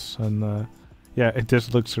poles, and yeah, it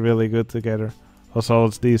just looks really good together. Also,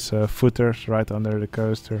 it's these footers right under the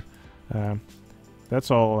coaster. That's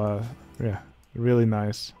all, yeah, really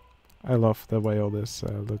nice. I love the way all this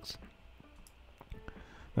looks.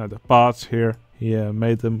 Now the paths here, he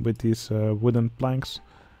made them with these wooden planks.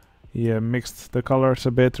 He mixed the colors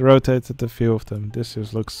a bit, rotated a few of them. This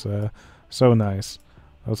just looks so nice.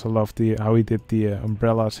 I also love how he did the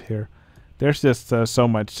umbrellas here. There's just so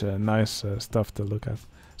much nice stuff to look at.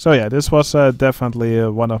 So yeah, this was definitely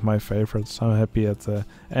one of my favorites. I'm happy it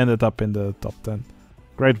ended up in the top 10.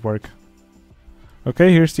 Great work.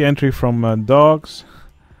 Okay, here's the entry from Dogs.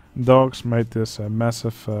 Dogs made this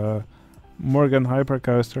massive Morgan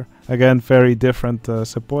Hypercoaster. Again, very different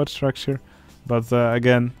support structure, but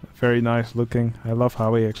again, very nice looking. I love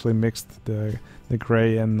how he actually mixed the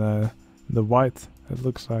gray and the white, it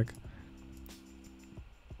looks like.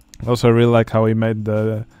 Also really like how he made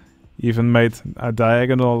even made a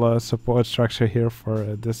diagonal support structure here for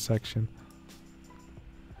this section.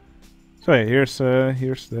 So yeah, here's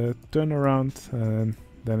the turnaround, and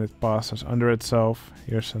then it passes under itself.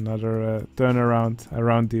 Here's another turnaround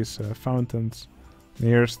around these fountains. And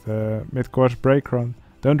here's the mid-course brake run.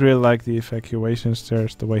 Don't really like the evacuation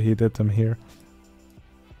stairs, the way he did them here.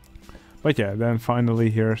 But yeah, then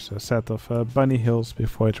finally here's a set of bunny hills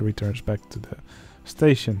before it returns back to the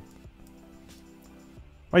station.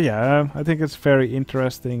 But yeah, I think it's very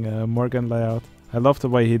interesting Morgan layout. I love the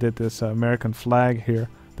way he did this American flag here.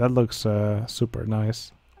 That looks super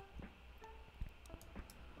nice.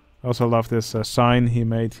 Also love this sign he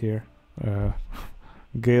made here.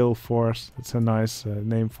 Gale Force. It's a nice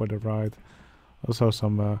name for the ride. Also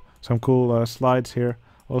some cool slides here.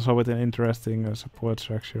 Also with an interesting support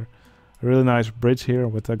structure. A really nice bridge here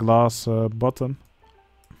with a glass bottom.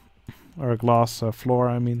 Or a glass floor,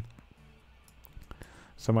 I mean.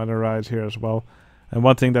 Some other rides here as well. And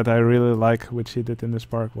one thing that I really like, which he did in this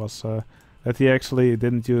park, was that he actually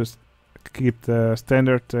didn't keep the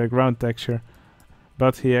standard ground texture,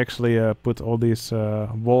 but he actually put all these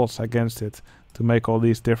walls against it to make all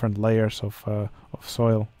these different layers of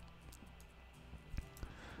soil.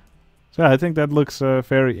 So I think that looks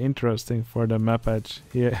very interesting for the map edge.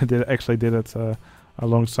 He actually did it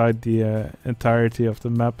alongside the entirety of the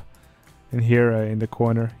map. And here in the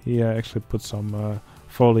corner, he actually put some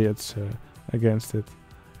foliage against it.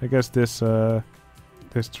 I guess this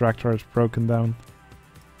tractor is broken down.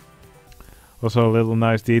 Also a little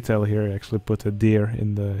nice detail here. He actually put a deer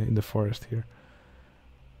in the forest here.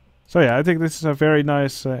 So yeah, I think this is a very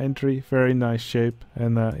nice entry, very nice shape,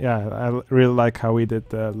 and yeah, I really like how he did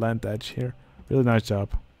the land edge here. Really nice job.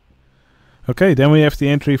 Okay, then we have the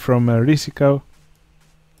entry from Risico.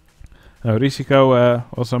 Risico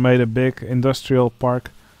also made a big industrial park,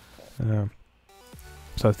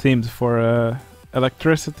 so themed for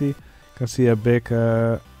electricity. You can see a big,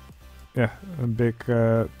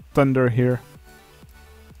 thunder here,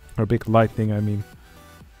 or big lightning, I mean.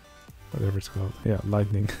 Whatever it's called. Yeah,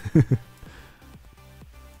 lightning.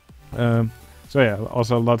 So yeah,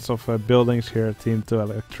 also lots of buildings here themed to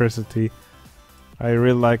electricity. I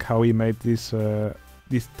really like how he made these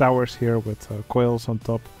towers here with coils on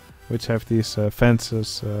top, which have these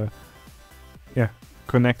fences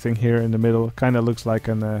connecting here in the middle. Kind of looks like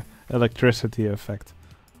an electricity effect.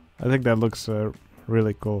 I think that looks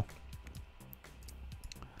really cool.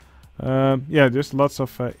 Yeah, just lots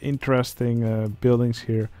of interesting buildings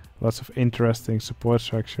here. Lots of interesting support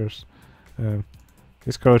structures.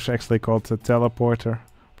 This coach actually called the teleporter,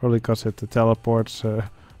 probably because it teleports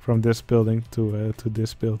from this building to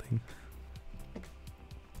this building.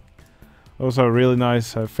 Also a really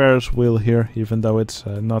nice Ferris wheel here, even though it's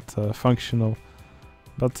not functional.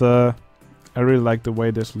 But I really like the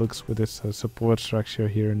way this looks with this support structure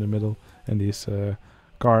here in the middle and these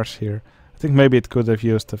cars here. I think maybe it could have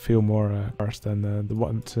used a few more cars than the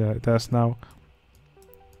ones it has now.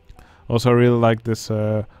 Also really like this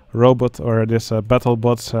robot or this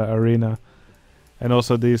BattleBots arena. And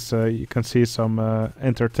also these, you can see some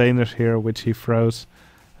entertainers here which he throws.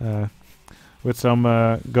 With some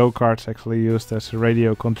go-karts actually used as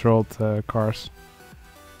radio-controlled cars.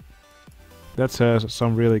 That's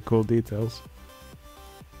some really cool details.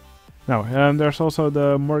 Now, there's also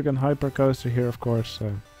the Morgan Hypercoaster here, of course.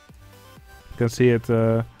 You can see it,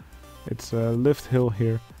 it's a lift hill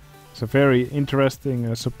here. It's a very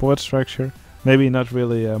interesting support structure. Maybe not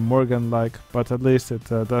really Morgan-like, but at least it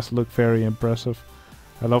does look very impressive.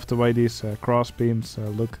 I love the way these cross beams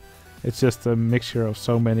look. It's just a mixture of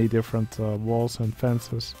so many different walls and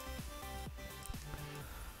fences.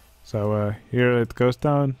 So here it goes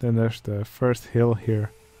down, then there's the first hill here.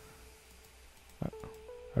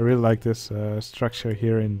 I really like this structure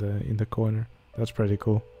here in the corner. That's pretty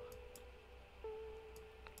cool.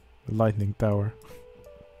 The lightning tower.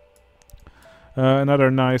 Another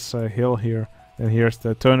nice hill here, and here's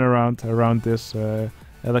the turnaround around this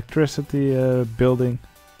electricity building.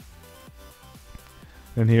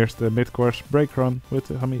 Then here's the mid-course brake run with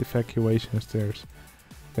some evacuation stairs.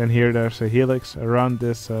 Then here there's a helix around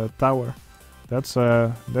this tower.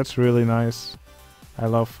 That's really nice. I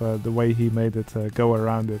love the way he made it go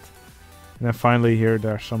around it. And then finally here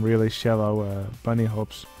there's some really shallow bunny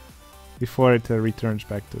hops before it returns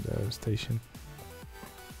back to the station.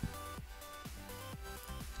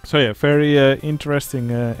 So yeah, very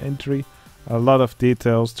interesting entry. A lot of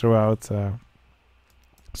details throughout.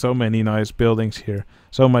 So many nice buildings here.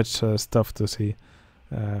 So much stuff to see.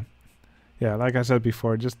 Yeah, like I said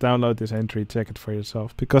before, just download this entry, check it for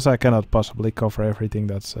yourself, because I cannot possibly cover everything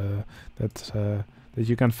that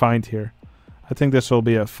you can find here. I think this will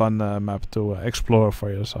be a fun map to explore for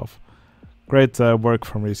yourself. Great work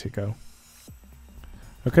from Risico.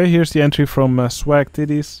 Okay, here's the entry from Swag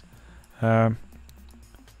Titties.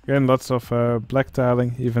 Again, lots of black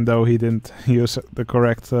tiling, even though he didn't use the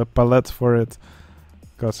correct palette for it.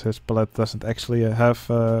 because his palette doesn't actually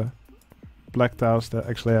have black tiles, that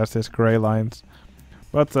actually has these gray lines.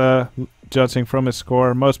 But judging from his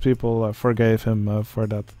score, most people forgave him for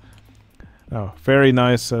that. Now, very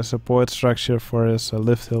nice support structure for his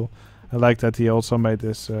lift hill. I like that he also made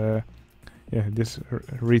this this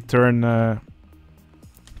return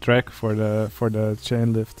track for the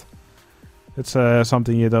chain lift. It's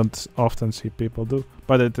something you don't often see people do,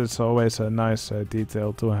 but it is always a nice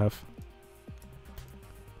detail to have.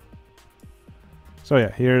 So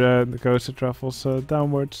yeah, here the coaster travels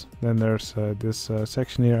downwards. Then there's this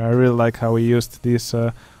section here. I really like how he used these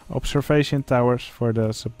observation towers for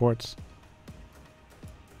the supports.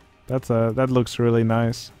 That looks really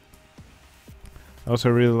nice. I also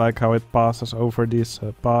really like how it passes over these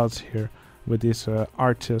paths here with these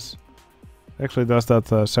arches. It actually does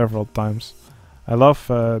that several times. I love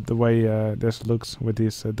the way this looks with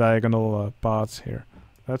these diagonal paths here.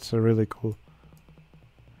 That's really cool.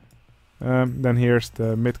 Then here's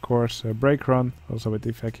the mid-course brake run, also with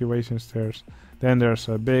evacuation stairs. Then there's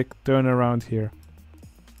a big turnaround here.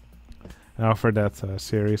 Now for that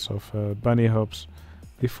series of bunny hops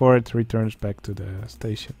before it returns back to the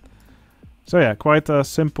station. So yeah, quite a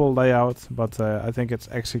simple layout, but I think it's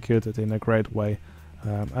executed in a great way.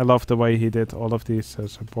 I love the way he did all of these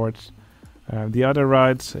supports. The other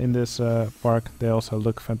rides in this park, they also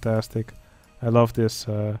look fantastic. I love this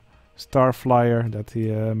star flyer that he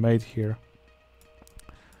made here.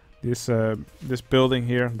 This building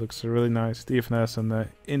here looks really nice. It even has an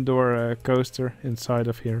indoor coaster inside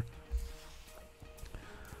of here.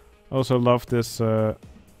 Also love this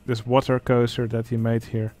this water coaster that he made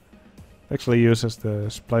here. Actually uses the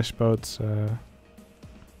splash boats.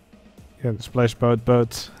 Yeah, the splash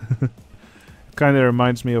boats. It kind of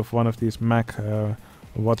reminds me of one of these Mac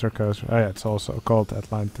water coasters. Oh yeah, it's also called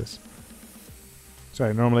Atlantis.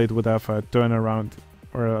 So normally it would have a turnaround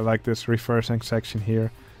or like this reversing section here.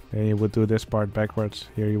 Then you would do this part backwards.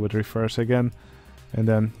 Here you would reverse again, and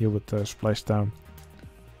then you would splash down.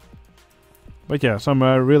 But yeah, some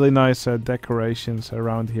really nice decorations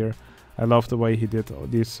around here. I love the way he did all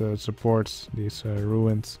these supports, these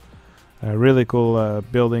ruins. Really cool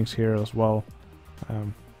buildings here as well.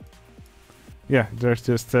 Yeah, there's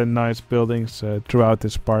just nice buildings throughout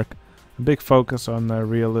this park. A big focus on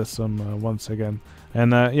realism once again.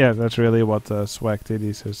 And yeah, that's really what Swag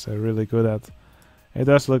Titties is really good at. It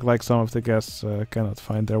does look like some of the guests cannot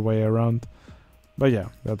find their way around. But yeah,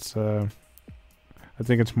 that's... I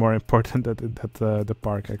think it's more important that the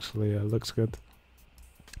park actually looks good.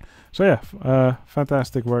 So yeah,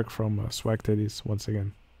 fantastic work from Swag Titties once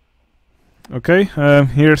again. Okay,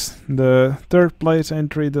 here's the third place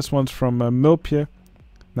entry. This one's from Mulpje.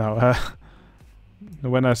 Now,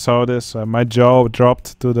 when I saw this, my jaw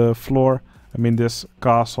dropped to the floor. I mean, this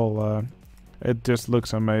castle, it just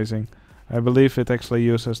looks amazing. I believe it actually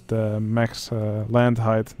uses the max land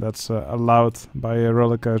height that's allowed by a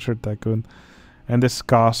Roller Coaster Tycoon. And this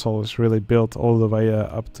castle is really built all the way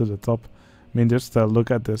up to the top. I mean, just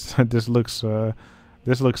look at this. This looks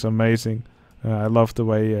amazing. I love the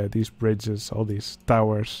way these bridges, all these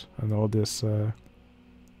towers, and all these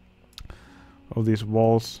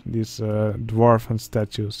walls, these dwarven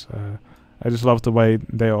statues. I just love the way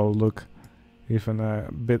they all look. Even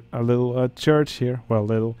a little church here. Well,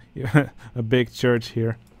 little, a big church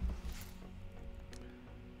here.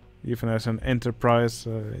 Even has an enterprise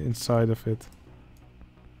inside of it.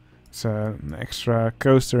 It's an extra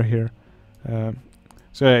coaster here.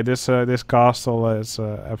 So yeah, this castle is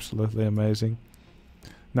absolutely amazing.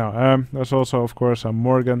 Now, there's also, of course, a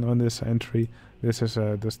Morgan on this entry. This is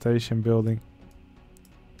the station building.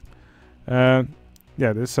 Yeah,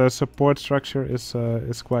 this support structure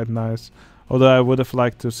is quite nice. Although I would have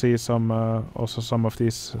liked to see some also some of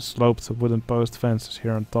these sloped wooden post fences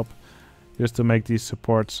here on top, just to make these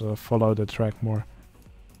supports follow the track more.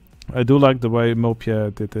 I do like the way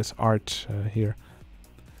Mulpje did this arch here.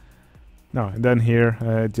 Now, and then here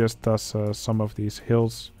it just does some of these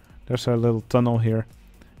hills. There's a little tunnel here.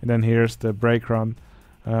 And then here's the brake run.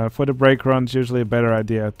 For the brake run, it's usually a better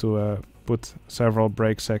idea to put several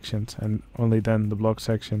brake sections and only then the block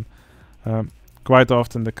section. Quite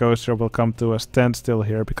often the coaster will come to a standstill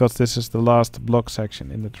here because this is the last block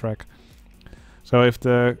section in the track. So if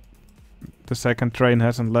the second train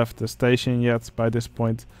hasn't left the station yet by this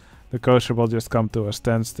point, the coaster will just come to a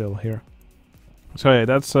standstill here. So yeah,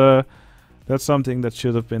 that's something that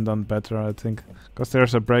should have been done better, I think, because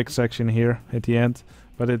there's a brake section here at the end,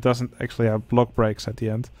 but it doesn't actually have block brakes at the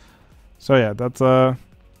end. So yeah,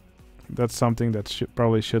 that's something that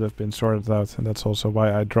probably should have been sorted out, and that's also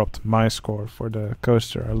why I dropped my score for the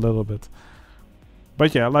coaster a little bit.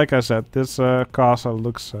 But yeah, like I said, this castle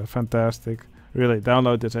looks fantastic. Really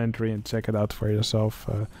download this entry and check it out for yourself.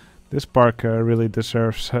 This park really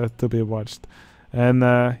deserves to be watched. And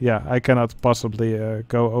yeah, I cannot possibly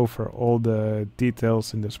go over all the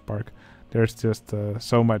details in this park. There's just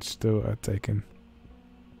so much to take in.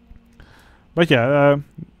 But yeah,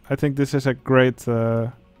 I think this is a great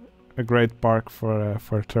park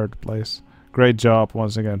for third place. Great job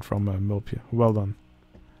once again from Mulpia. Well done.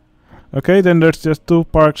 Okay, then there's just two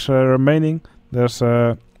parks remaining. There's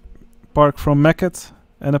a park from Meket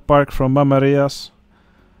and a park from Mamarias.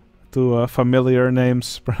 Two familiar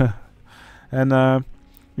names. And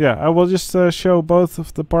yeah, I will just show both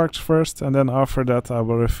of the parks first, and then after that I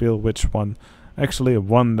will reveal which one actually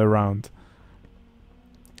won the round.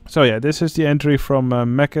 So yeah, this is the entry from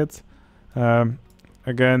Meket.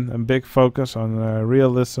 Again, a big focus on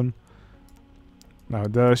realism. Now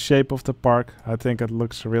the shape of the park, I think it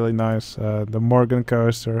looks really nice. The Morgan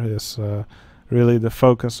coaster is really the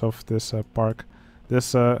focus of this park.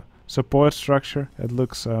 This support structure, it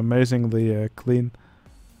looks amazingly clean.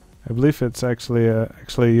 I believe it's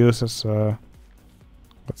actually uses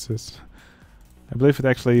what's this? I believe it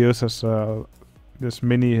actually uses this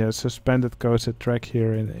mini suspended coaster track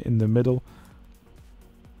here in the middle.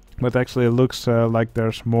 But actually it looks like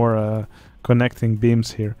there's more connecting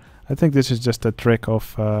beams here. I think this is just a trick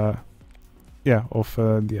of the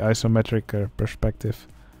isometric perspective.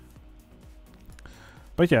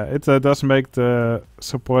 But yeah, it does make the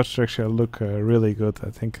support structure look really good, I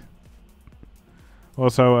think.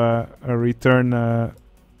 Also a return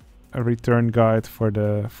guide for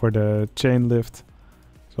the chain lift.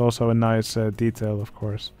 It's also a nice detail, of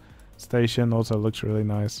course. Station also looks really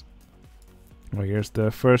nice. Well, here's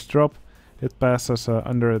the first drop. It passes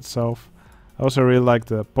under itself. I also really like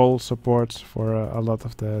the pole supports for a lot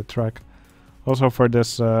of the track. Also for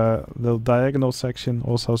this little diagonal section,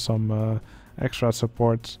 also some extra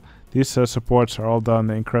supports. These supports are all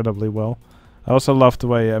done incredibly well. I also love the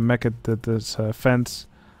way Meket did this fence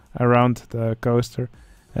around the coaster,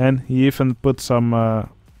 and he even put some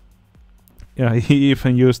he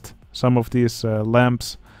even used some of these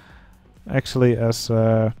lamps actually as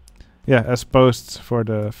posts for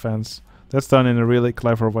the fence. That's done in a really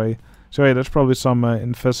clever way. So yeah, there's probably some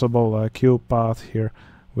invisible queue path here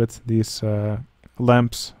with these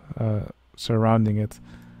lamps surrounding it.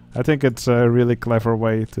 I think it's a really clever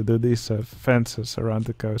way to do these fences around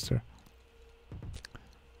the coaster.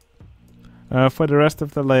 For the rest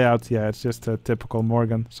of the layout, yeah, it's just a typical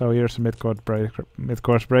Morgan. So here's a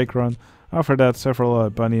mid-course brake run. After that, several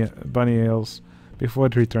bunny hills before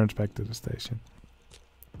it returns back to the station.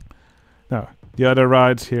 Now, the other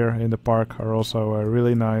rides here in the park are also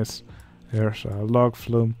really nice. There's a log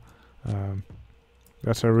flume.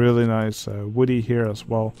 There's a really nice Woody here as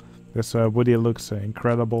well. This Woody looks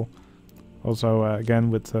incredible. Also, again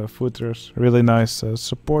with footers, really nice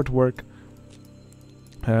support work.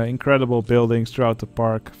 Incredible buildings throughout the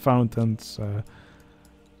park, fountains.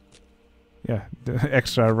 Yeah, the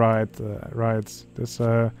extra rides.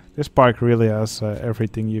 This park really has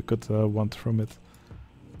everything you could want from it.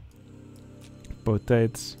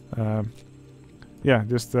 Potates. Yeah,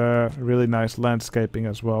 just really nice landscaping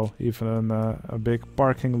as well. Even a big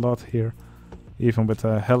parking lot here, even with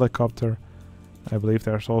a helicopter. I believe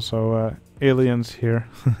there's also aliens here.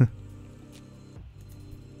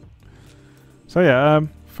 So yeah,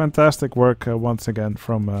 fantastic work once again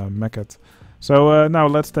from Meket. So now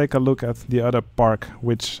let's take a look at the other park,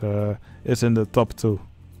 which is in the top 2.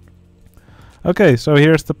 Okay, so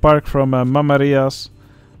here's the park from Mamarias.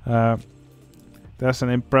 There's an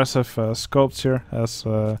impressive sculpture as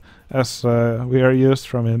we are used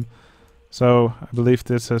from him. So I believe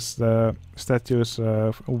this is the statue's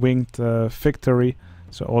winged victory.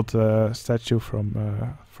 So old statue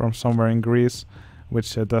from somewhere in Greece,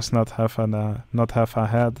 which does not have a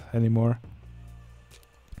head anymore.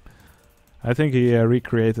 I think he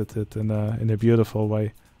recreated it in a beautiful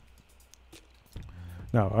way.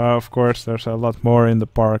 Now, of course, there's a lot more in the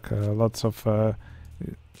park. Lots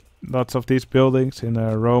of these buildings in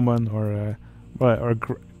Roman or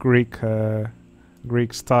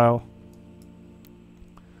Greek style.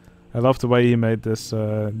 I love the way he made this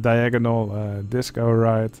diagonal disco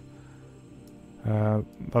ride.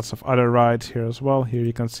 Lots of other rides here as well. Here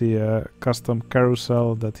you can see a custom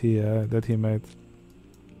carousel that he made.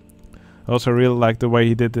 I also really like the way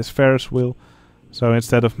he did this Ferris wheel. So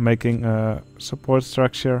instead of making a support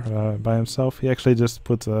structure by himself, he actually just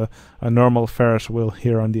put a normal Ferris wheel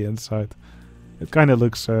here on the inside. It kind of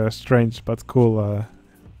looks strange but cool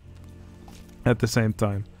at the same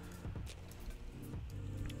time.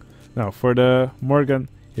 Now for the Morgan,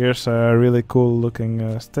 Here's a really cool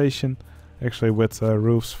looking station, actually with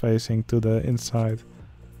roofs facing to the inside.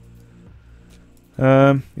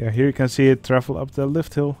 Yeah, here you can see it travel up the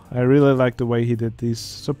lift hill. I really like the way he did these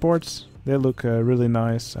supports. They look really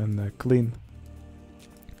nice and clean.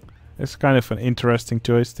 It's kind of an interesting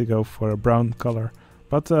choice to go for a brown color,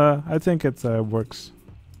 but I think it works.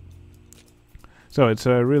 So it's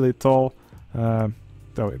really tall.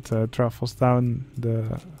 So it travels down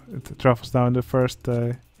the first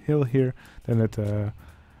hill here. Then it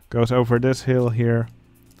goes over this hill here.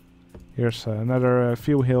 Here's another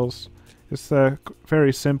few hills. It's a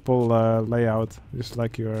very simple layout, just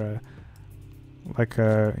like you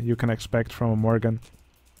can expect from a Morgan.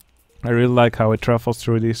 I really like how it travels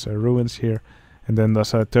through these ruins here, and then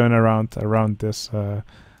does a turnaround around this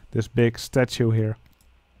this big statue here.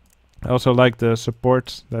 I also like the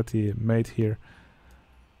supports that he made here.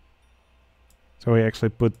 So he actually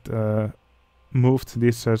moved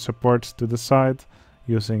these supports to the side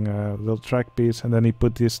using a little track piece, and then he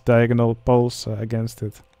put these diagonal poles against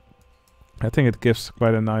it. I think it gives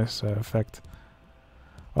quite a nice effect.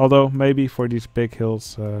 Although maybe for these big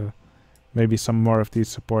hills, maybe some more of these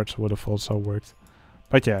supports would have also worked.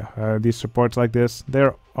 But yeah, these supports like this,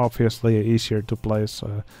 they're obviously easier to place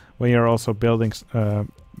when you're also building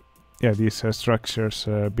these structures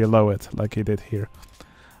below it, like he did here.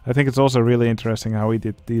 I think it's also really interesting how he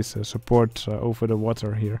did these supports over the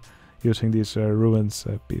water here, using these ruins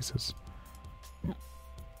pieces.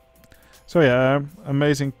 So yeah,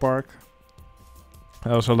 amazing park. I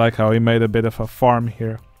also like how he made a bit of a farm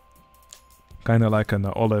here, kind of like an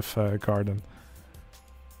olive garden.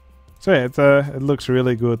 So yeah, it looks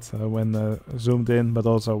really good when zoomed in, but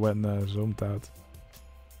also when zoomed out.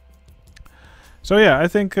 So yeah, I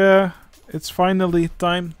think it's finally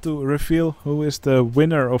time to reveal who is the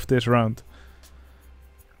winner of this round.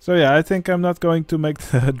 So yeah, I think I'm not going to make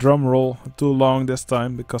the drum roll too long this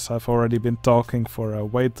time, because I've already been talking for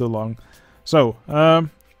way too long. So,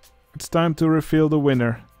 it's time to reveal the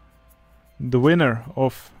winner. The winner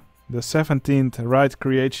of the 17th Ride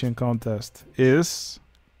Creation Contest is...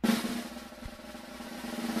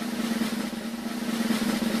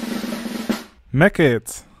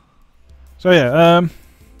 Mekit. So yeah,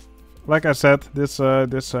 like I said, this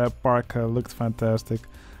park looked fantastic.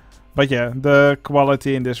 But yeah, the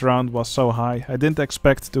quality in this round was so high. I didn't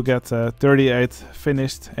expect to get 38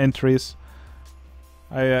 finished entries.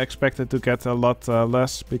 I expected to get a lot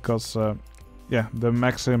less, because yeah, the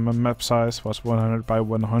maximum map size was 100 by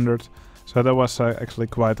 100. So that was actually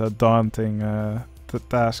quite a daunting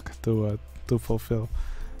task to fulfill.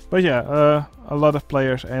 But yeah, a lot of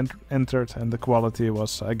players entered, and the quality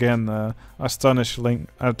was again astonishingly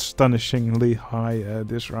high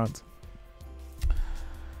this round.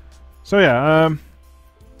 So yeah,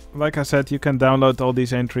 like I said, you can download all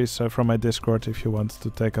these entries from my Discord if you want to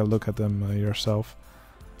take a look at them yourself.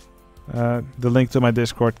 The link to my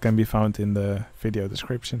Discord can be found in the video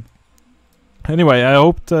description. Anyway, I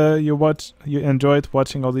hope you enjoyed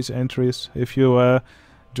watching all these entries. If you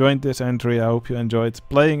joined this entry, I hope you enjoyed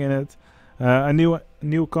playing in it. A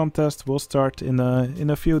new contest will start in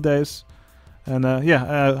a few days, and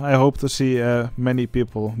yeah, I hope to see many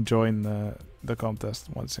people join the contest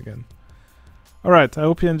once again. Alright, I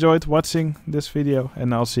hope you enjoyed watching this video,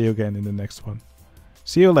 and I'll see you again in the next one.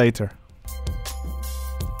 See you later.